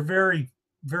 sorry, you're very,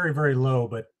 very, very low,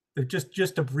 but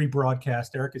just a rebroadcast.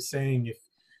 Eric is saying if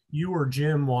you or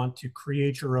Jim want to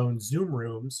create your own Zoom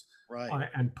rooms, right,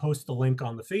 and post the link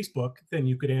on the Facebook, then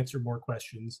you could answer more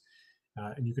questions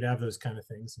and you could have those kind of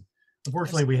things.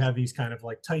 Unfortunately, we have these kind of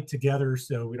tight together,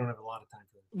 so we don't have a lot of time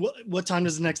for it. What time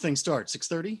does the next thing start?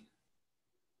 6:30?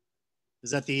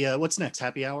 Is that the what's next?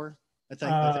 Happy hour? I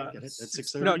think at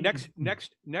 6:30. No,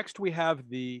 next we have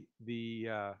the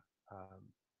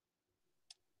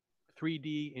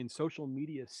 3D in social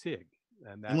media SIG.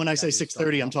 And when I say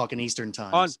 6:30, I'm talking Eastern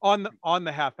time. On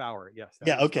the half hour. Yes.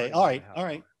 Yeah. Okay. All right. All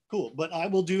right. Cool. But I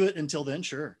will do it until then.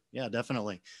 Sure. Yeah,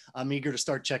 definitely. I'm eager to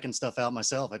start checking stuff out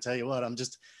myself. I tell you what, I'm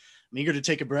eager to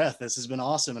take a breath. This has been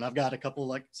awesome. And I've got a couple,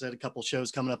 like I said, a couple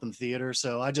shows coming up in the theater.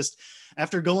 So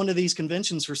after going to these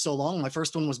conventions for so long, my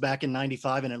first one was back in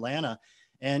 95 in Atlanta.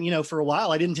 And, for a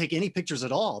while I didn't take any pictures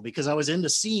at all because I was into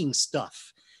seeing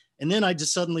stuff. And then I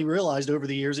just suddenly realized over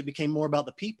the years, it became more about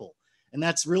the people. And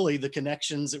that's really the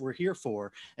connections that we're here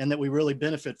for and that we really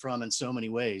benefit from in so many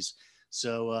ways.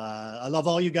 So I love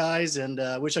all you guys and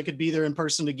wish I could be there in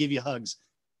person to give you hugs.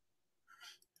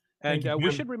 And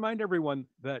we should remind everyone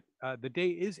that the day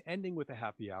is ending with a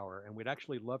happy hour, and we'd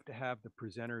actually love to have the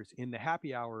presenters in the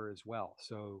happy hour as well.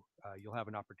 So you'll have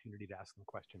an opportunity to ask them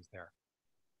questions there.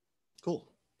 Cool.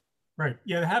 Right.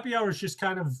 Yeah, the happy hour is just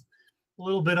kind of a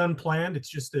little bit unplanned. It's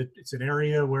just it's an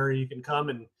area where you can come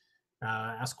and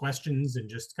ask questions and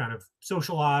just kind of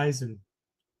socialize and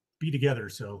be together.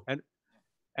 So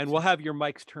and we'll have your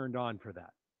mics turned on for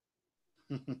that.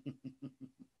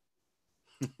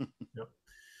 Yep.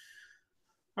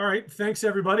 All right. Thanks,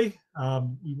 everybody.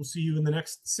 We will see you in the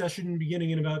next session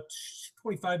beginning in about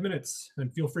 25 minutes.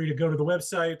 And feel free to go to the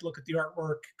website, look at the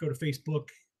artwork, go to Facebook,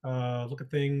 look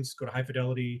at things, go to High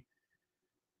Fidelity,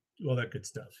 do all that good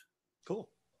stuff. Cool.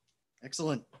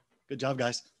 Excellent. Good job,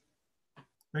 guys.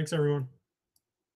 Thanks, everyone.